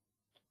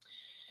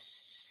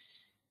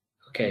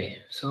 Okay,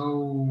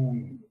 so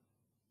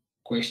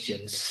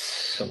questions.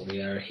 So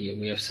we are here.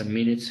 We have some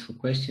minutes for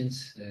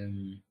questions.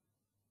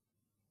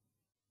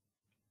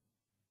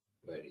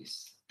 Where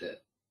is the?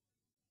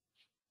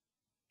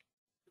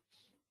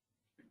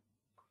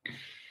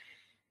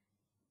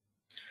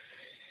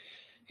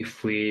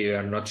 If we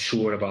are not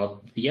sure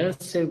about the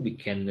answer, we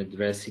can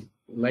address it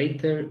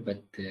later.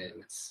 But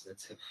let's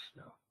have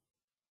now.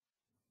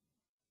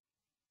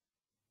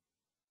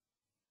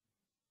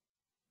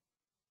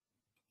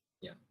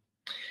 Yeah.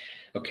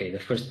 Okay. The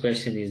first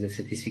question is: the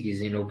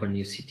statistics in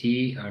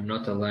OpenUCT are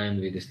not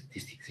aligned with the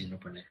statistics in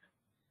OpenAIRE.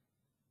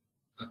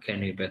 Okay,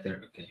 no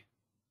better. Okay.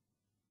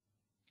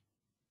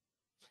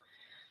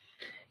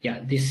 Yeah,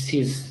 this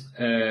is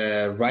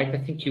right. I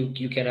think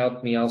you can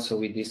help me also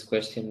with this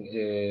question,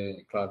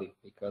 Claudio,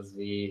 because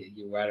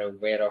you are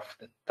aware of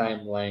the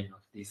timeline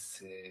of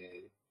this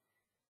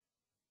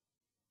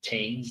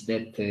change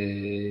that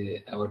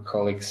our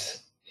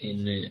colleagues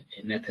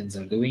in Athens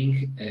are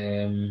doing.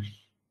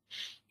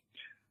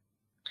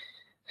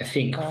 I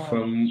think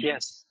from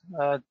yes.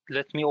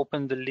 Let me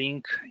open the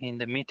link in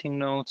the meeting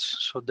notes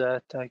so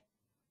that I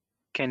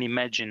can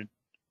imagine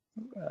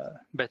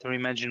better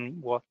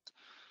imagine what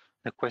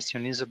the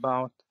question is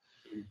about.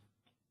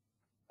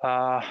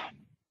 Yes,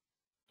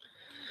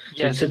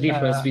 it's a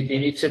difference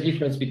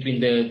between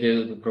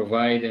the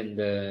provide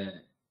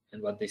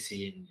and what they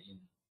see in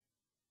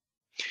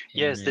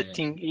yes, the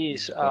thing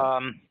is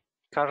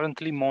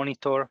currently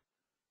monitor,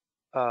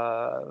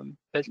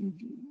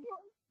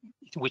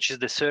 which is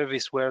the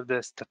service where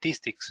the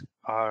statistics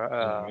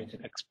are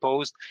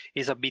exposed,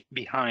 is a bit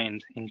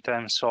behind in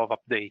terms of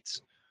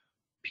updates,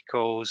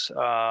 because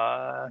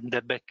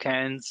the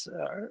backends,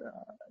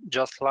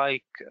 just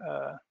like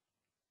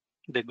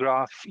the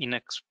graph in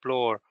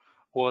Explore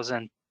was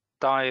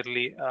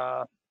entirely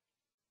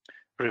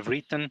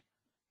rewritten,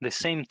 the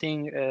same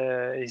thing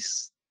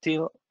is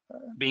still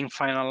being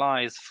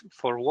finalized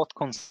for what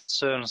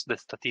concerns the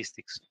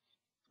statistics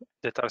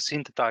that are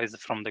synthesized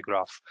from the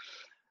graph.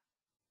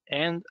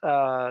 And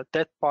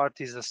that part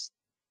is a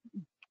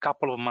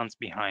couple of months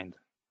behind.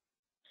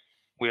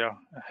 We are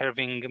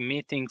having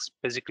meetings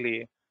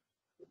basically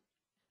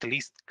at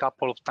least a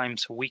couple of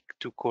times a week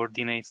to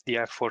coordinate the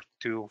effort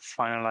to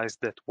finalize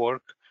that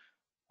work.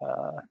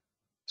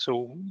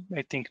 So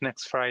I think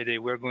next Friday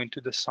we're going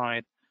to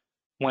decide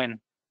when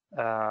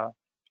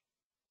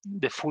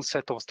the full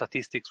set of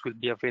statistics will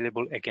be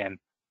available again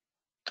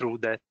through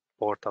that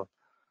portal.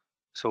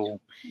 So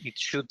it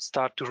should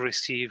start to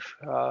receive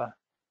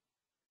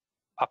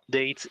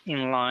updates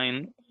in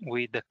line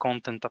with the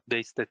content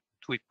updates that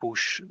we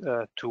push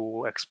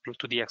to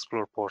the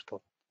Explore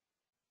portal.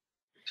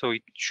 So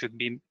it should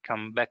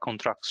come back on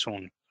track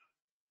soon.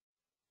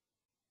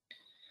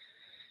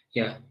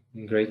 Yeah,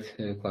 great,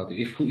 Claudio.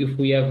 If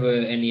we have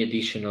any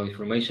additional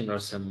information or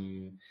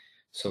some,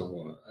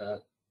 so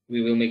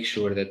we will make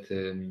sure that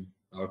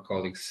our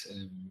colleagues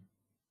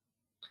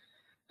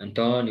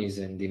Antonis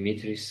and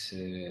Dimitris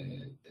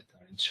that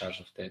are in charge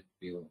of that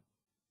will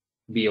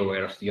be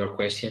aware of your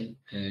question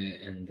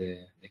and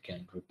they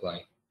can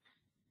reply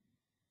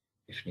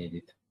if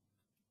needed.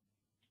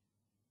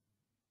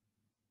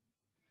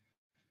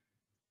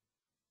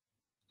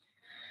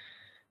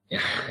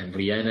 Yeah, and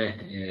Brianna,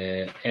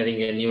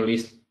 adding a new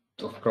list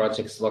of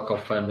projects local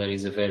funder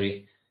is a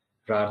very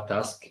rare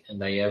task,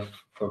 and I have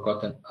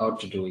forgotten how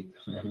to do it.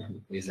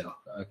 Please help.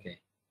 Okay.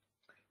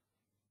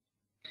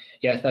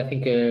 Yes, I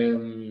think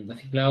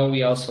now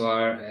we also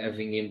are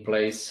having in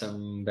place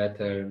some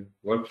better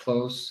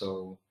workflows.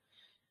 So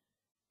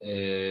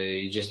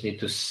you just need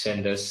to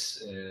send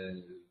us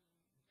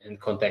and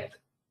contact.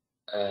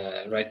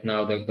 Right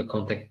now, the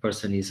contact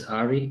person is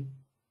Ari.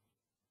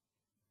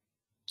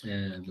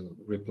 We'll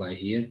reply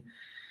here,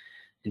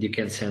 and you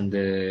can send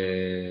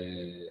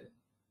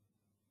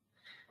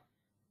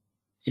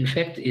in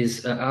fact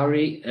is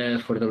Ari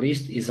for the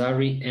list is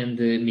Ari and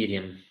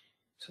Miriam.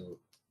 So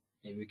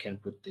maybe we can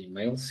put the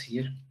emails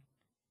here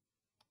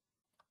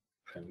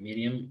from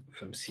Miriam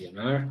from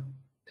CNR.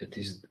 That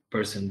is the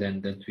person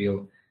then that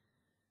will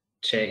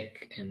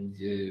check and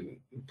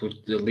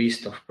put the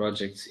list of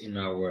projects in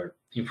our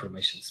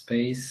information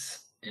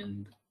space,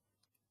 and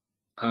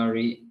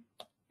Ari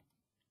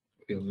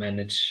will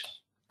manage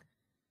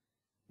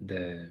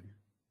the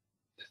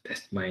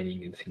test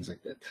mining and things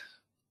like that.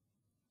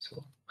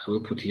 So I will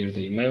put here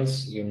the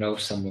emails. You know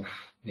some of,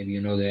 maybe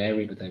you know the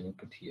area, but I will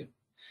put here.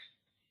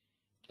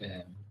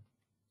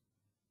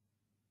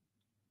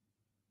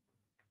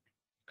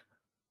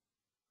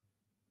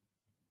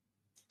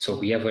 So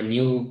we have a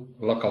new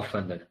local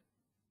funder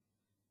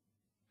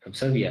from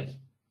Serbia.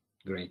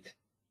 Great.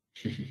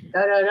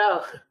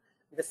 No.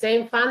 The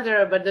same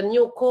funder, but the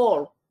new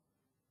call.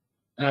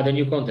 The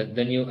new content,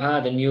 the new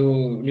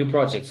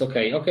projects.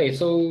 Okay.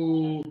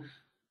 So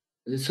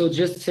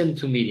just send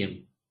to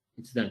Miriam.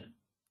 It's done.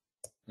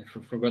 I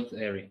forgot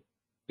Ari,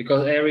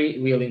 because Ari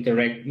will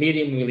interact.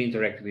 Miriam will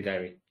interact with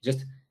Ari.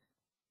 Just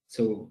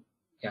so,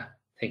 yeah.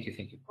 Thank you.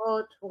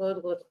 Good.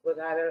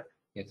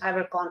 I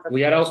will contact.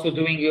 We are also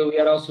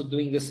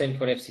doing the same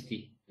for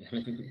FCT.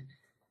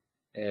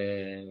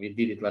 We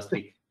did it last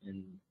week.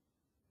 And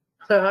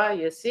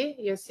You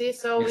see.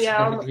 So we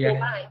are almost in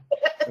line.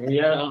 we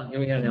are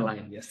in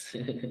line. Yes.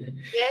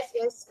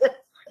 Yes.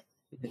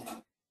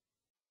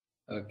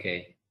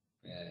 Okay.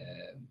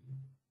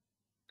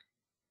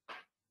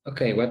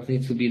 Okay, what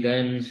needs to be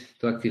done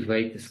to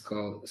activate the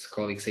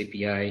Scolix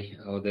API?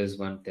 How does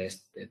one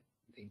test that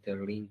the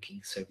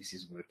interlinking service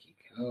is working?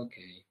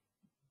 Okay.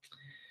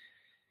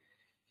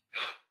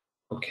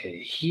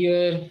 Okay,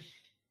 here,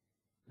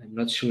 I'm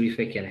not sure if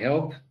I can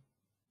help.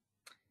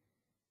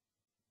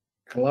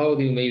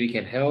 Claudio maybe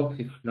can help.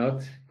 If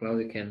not,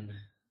 Claudio can.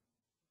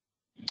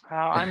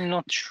 I'm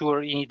not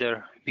sure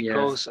either,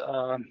 because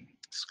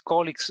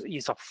Scolix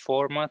is a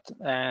format,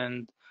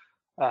 and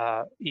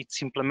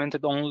it's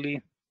implemented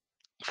only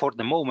for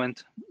the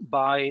moment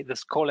by the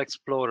Scol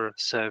Explorer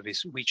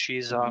service, which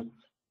is a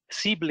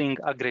sibling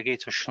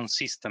aggregation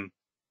system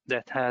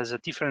that has a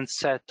different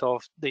set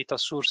of data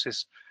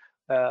sources,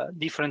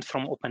 different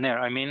from OpenAIRE,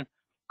 I mean,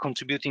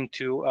 contributing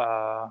to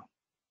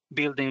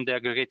building the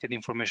aggregated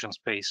information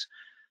space.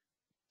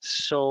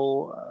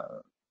 So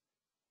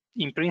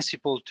in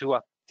principle, to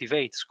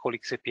activate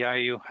Scolix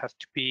API, you have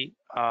to be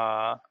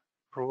a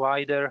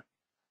provider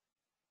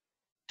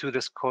to the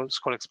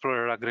Scol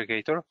Explorer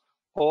aggregator,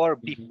 or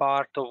be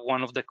part of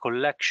one of the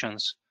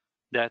collections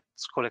that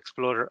Scol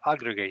Explorer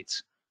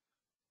aggregates.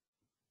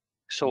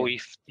 So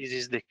if this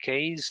is the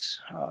case,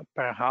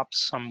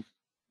 perhaps some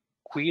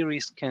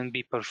queries can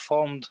be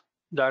performed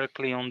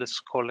directly on the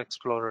Scol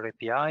Explorer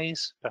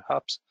APIs,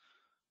 perhaps.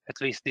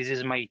 At least this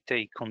is my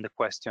take on the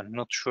question.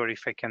 Not sure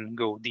if I can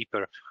go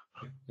deeper.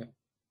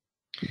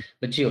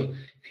 But Gil,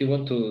 if you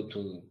want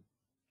to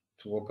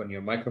open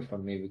your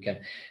microphone, maybe we can.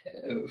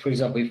 For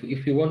example,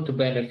 if you want to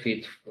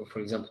benefit, for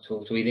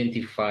example, to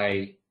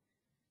identify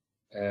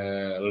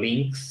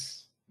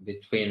links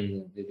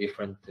between the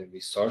different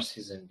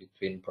resources and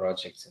between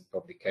projects and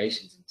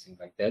publications and things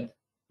like that,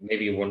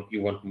 maybe you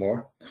want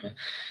more,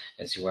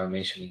 as you were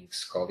mentioning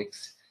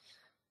Scolix.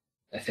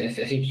 I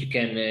think you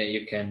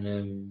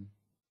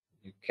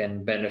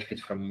can benefit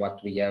from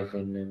what we have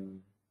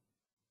in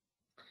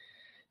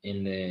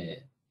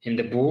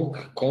the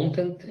book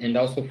content, and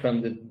also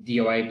from the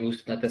DOI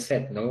Boost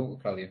dataset. No,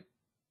 Claudio?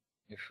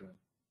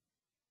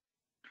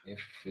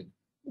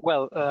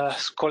 Well,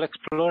 Scol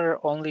Explorer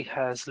only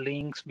has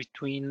links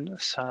between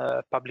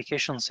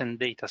publications and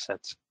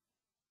datasets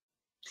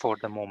for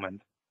the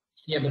moment.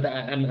 Yeah, but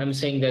I'm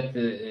saying that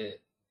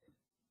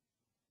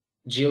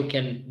Jill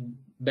can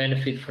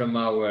benefit from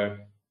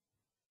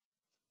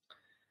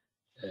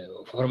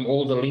from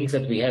all the links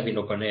that we have in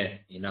OpenAIRE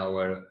in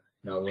our.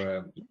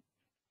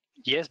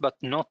 Yes, but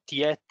not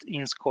yet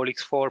in Scolix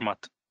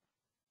format.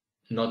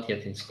 Not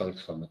yet in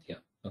Scolix format. Yeah.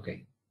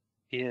 Okay.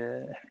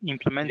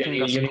 Implementing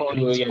the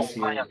Scolix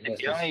compliant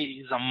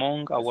API is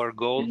among our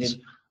goals,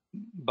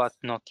 but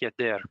not yet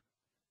there.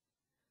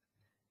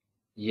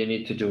 You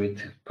need to do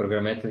it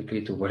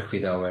programmatically to work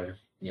with our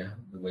the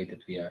way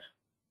that we are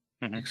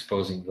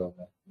exposing them.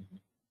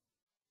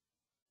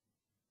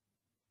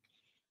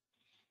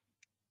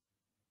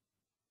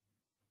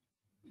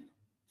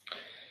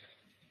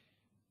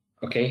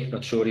 Okay,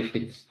 not sure if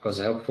it was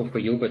helpful for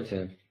you, but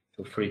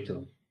feel free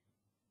to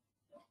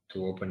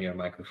open your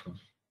microphone.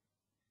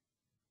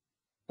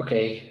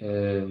 Okay,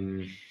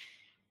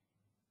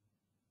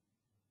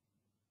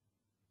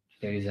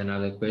 there is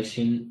another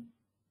question.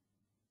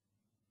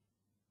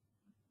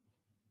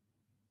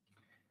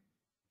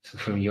 So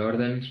from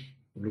Jordan,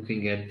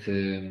 looking at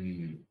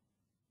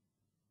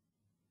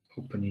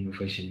open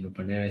innovation in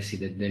OpenAIRE, I see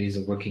that there is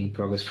a work in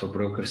progress for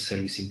broker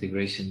service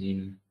integration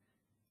in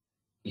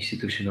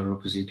institutional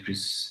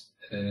repositories.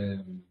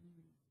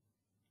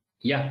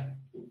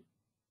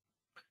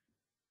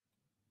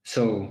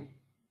 So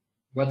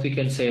what we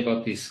can say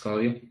about this,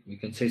 Claudio? We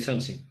can say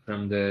something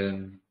from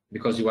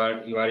because you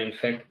are in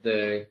fact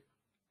the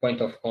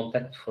point of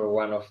contact for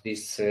one of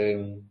these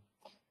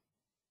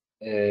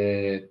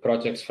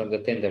projects from the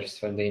tenders,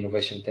 from the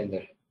innovation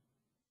tender.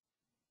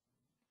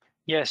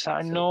 Yes,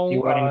 I know.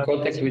 You are in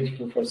contact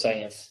with For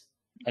Science.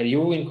 Are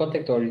you in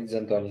contact, or is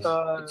Antonis?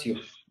 It's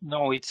you.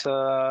 No, it's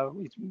the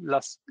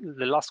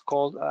last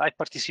call. I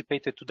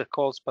participated to the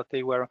calls, but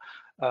they were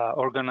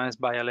organized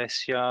by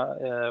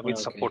Alessia with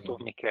support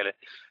of Michele.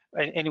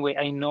 Anyway,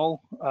 I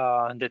know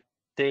that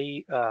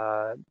they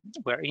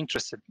were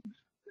interested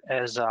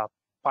as a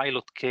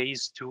pilot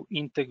case to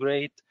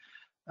integrate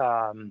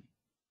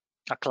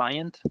a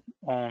client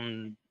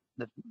on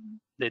the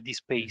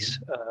DSpace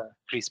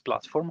GRIS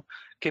platform,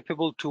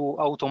 capable to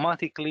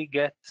automatically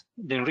get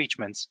the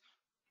enrichments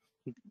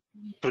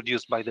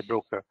produced by the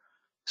broker.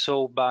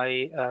 So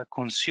by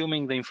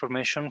consuming the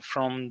information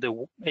from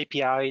the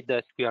API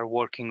that we are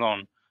working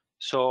on.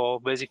 So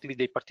basically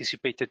they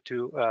participated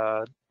to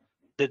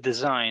the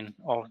design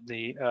of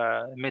the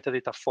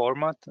metadata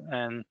format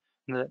and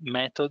the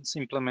methods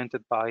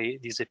implemented by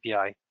this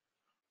API.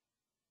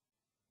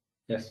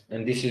 Yes,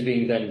 and this is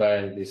being done by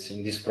in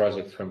this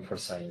project from For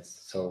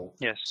Science. So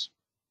yes,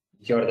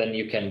 Jordan,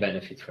 you can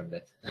benefit from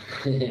that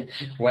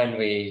when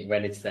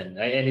it's done.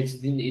 And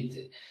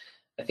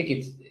I think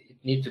it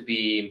need to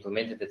be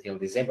implemented until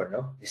December,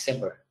 no?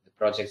 December. The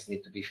projects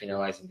need to be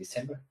finalized in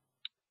December.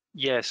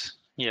 Yes,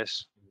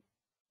 yes.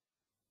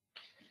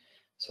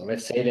 So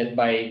let's say that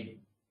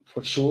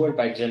for sure,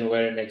 by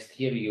January next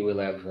year, you will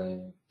have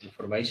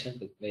information,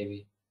 but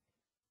maybe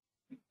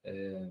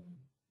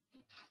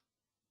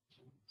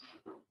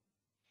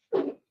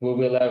we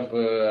will have.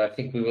 I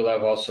think we will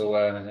have also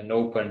an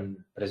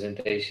open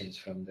presentations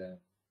from the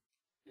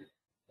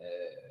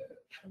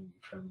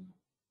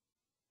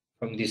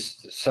from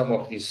this some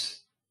of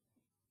these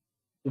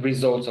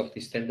results of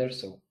this tender.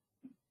 So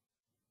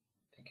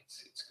I think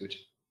it's good.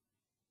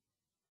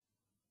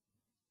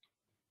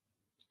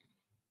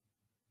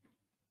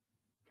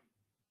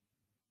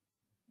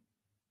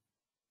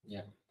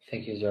 Yeah,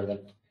 thank you,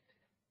 Jordan.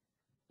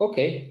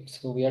 Okay,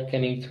 so we are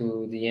coming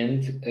to the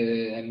end.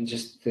 I'm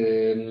just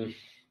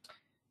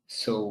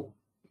so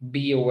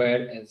be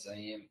aware, as I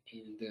am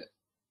in the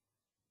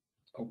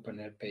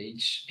OpenAIRE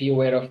page, be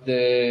aware of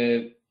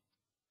the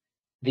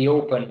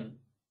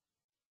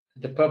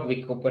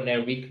public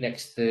OpenAIRE week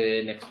next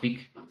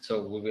week.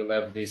 So we will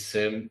have this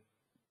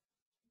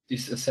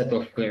set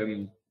of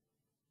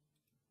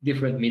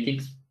different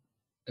meetings.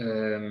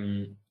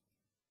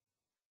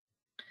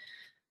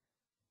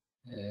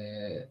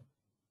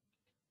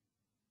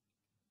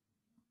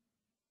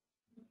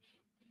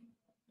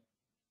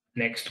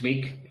 Next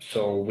week,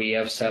 so we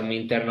have some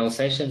internal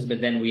sessions,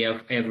 but then we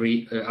have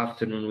every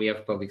afternoon we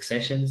have public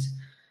sessions.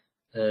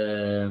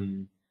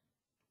 You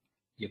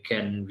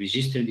can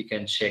register, you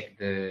can check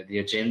the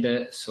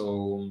agenda.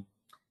 So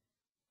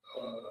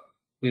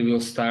we will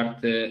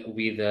start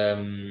with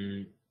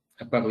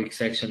a public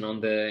section on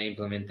the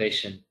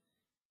implementation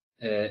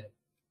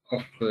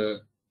of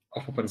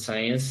Open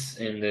Science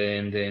and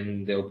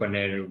the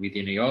OpenAIRE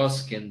within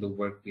IOSC, and the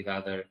work with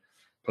other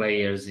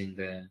players in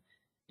the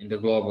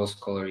global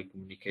scholarly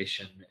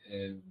communication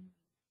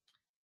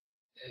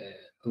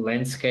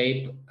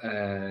landscape.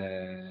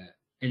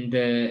 In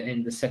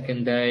the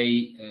second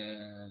day,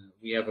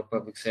 we have a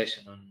public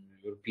session on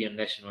European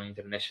national and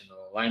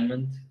international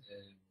alignment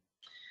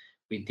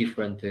with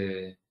different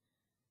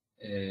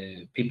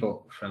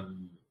people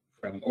from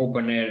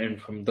OpenAIRE and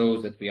from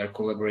those that we are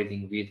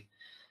collaborating with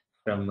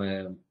from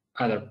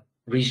other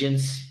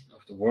regions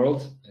of the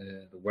world.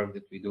 The work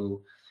that we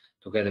do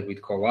together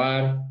with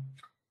COAR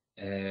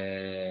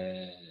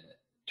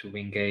to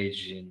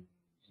engage in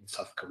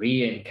South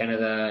Korea, in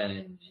Canada,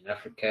 and in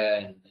Africa,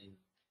 and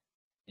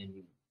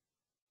in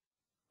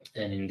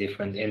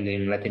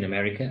Latin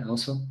America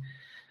also.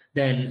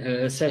 Then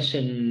a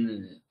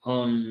session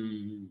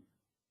on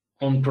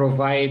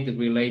Provide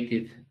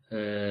related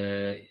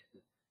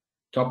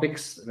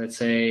topics. Let's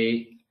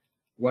say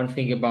one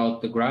thing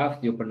about the graph,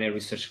 the OpenAIRE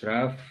research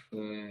graph,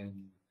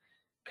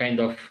 kind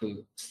of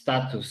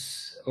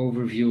status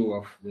overview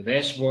of the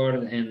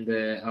dashboard, and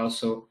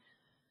also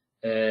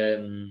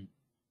a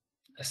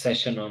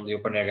session on the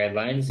OpenAIRE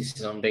guidelines. This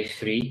is on day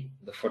 3,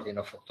 the 14th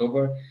of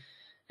October.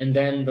 And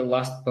then the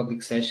last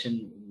public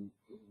session,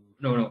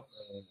 not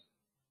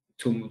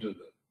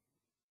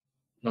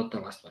the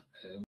last one.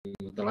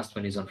 The last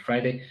one is on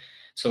Friday.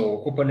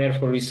 So OpenAIRE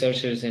for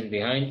researchers and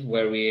behind,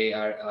 where we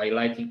are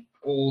highlighting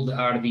all the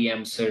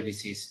RDM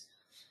services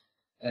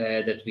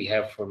that we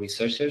have for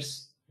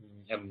researchers.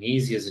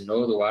 Amnesia,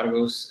 Zenodo,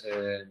 Argos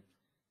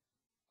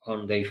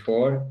on day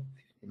 4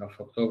 of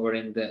October,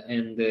 and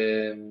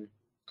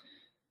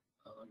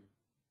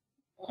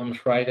on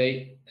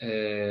Friday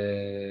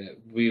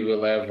we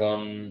will have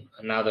on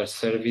another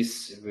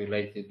service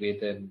related with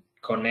the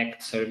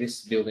Connect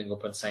service, building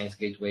open science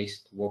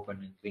gateways to open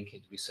and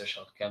linked research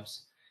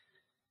outcomes,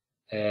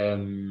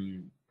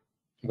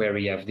 where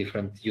we have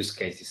different use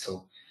cases.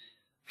 So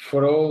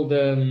for all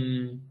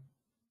the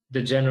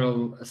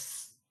general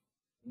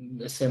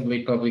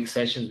assembly public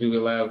sessions, we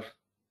will have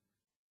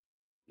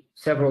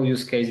several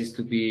use cases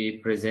to be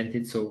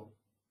presented, so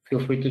feel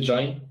free to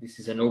join. This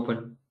is an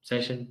open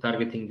session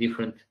targeting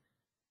different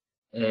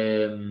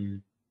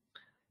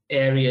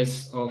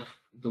areas of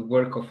the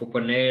work of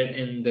OpenAIRE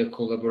and the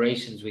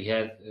collaborations we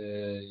had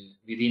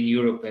within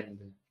Europe and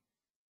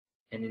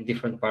in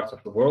different parts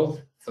of the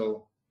world.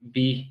 So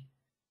be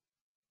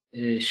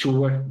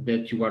sure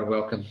that you are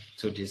welcome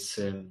to this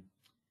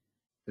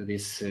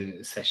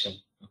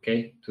session,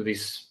 okay, to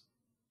this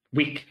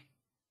week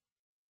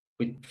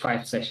with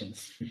 5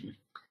 sessions.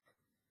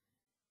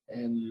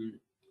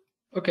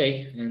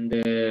 Okay, and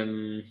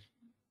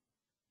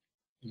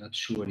not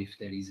sure if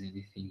there is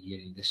anything here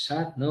in the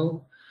chat.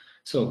 No.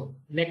 So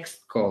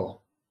next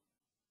call,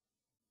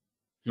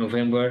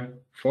 November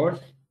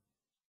 4th.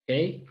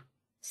 Okay,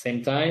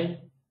 same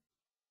time,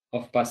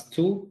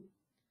 2:30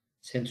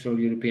 Central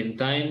European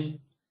Time,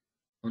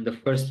 on the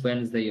first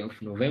Wednesday of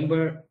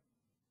November.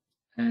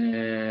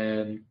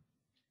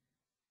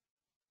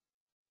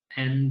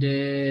 And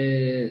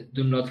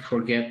do not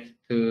forget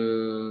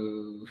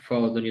to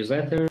follow the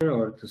newsletter,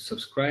 or to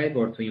subscribe,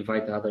 or to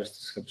invite others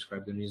to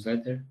subscribe to the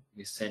newsletter.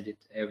 We send it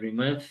every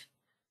month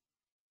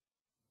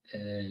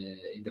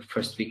in the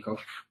first week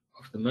of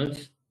the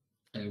month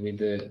with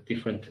the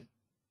different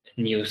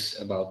news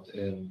about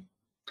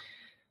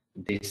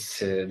this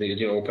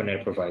the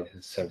OpenAIRE Provide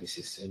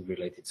services and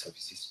related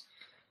services.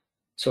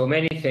 So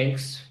many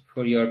thanks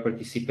for your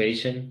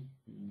participation.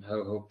 I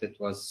hope that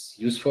was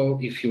useful.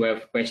 If you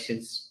have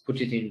questions,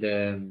 put it in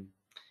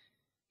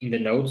the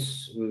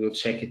notes. We will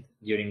check it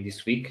during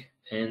this week.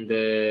 And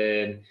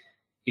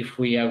if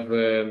we have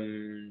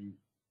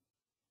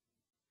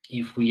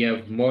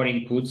more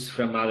inputs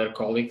from other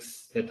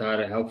colleagues that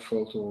are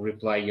helpful to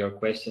reply your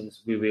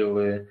questions, we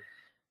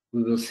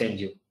will send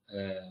you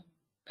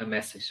a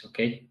message,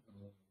 okay,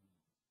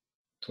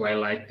 to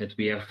highlight that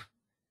we have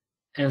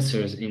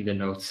answers in the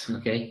notes.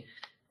 Okay,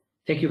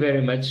 thank you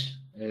very much,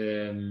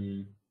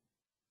 and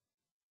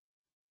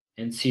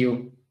see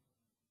you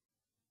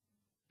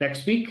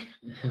next week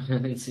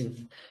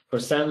for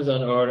some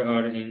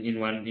or in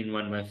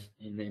 1 month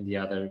in the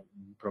other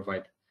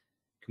Provide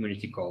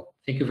community call.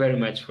 Thank you very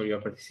much for your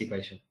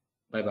participation.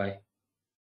 Bye bye.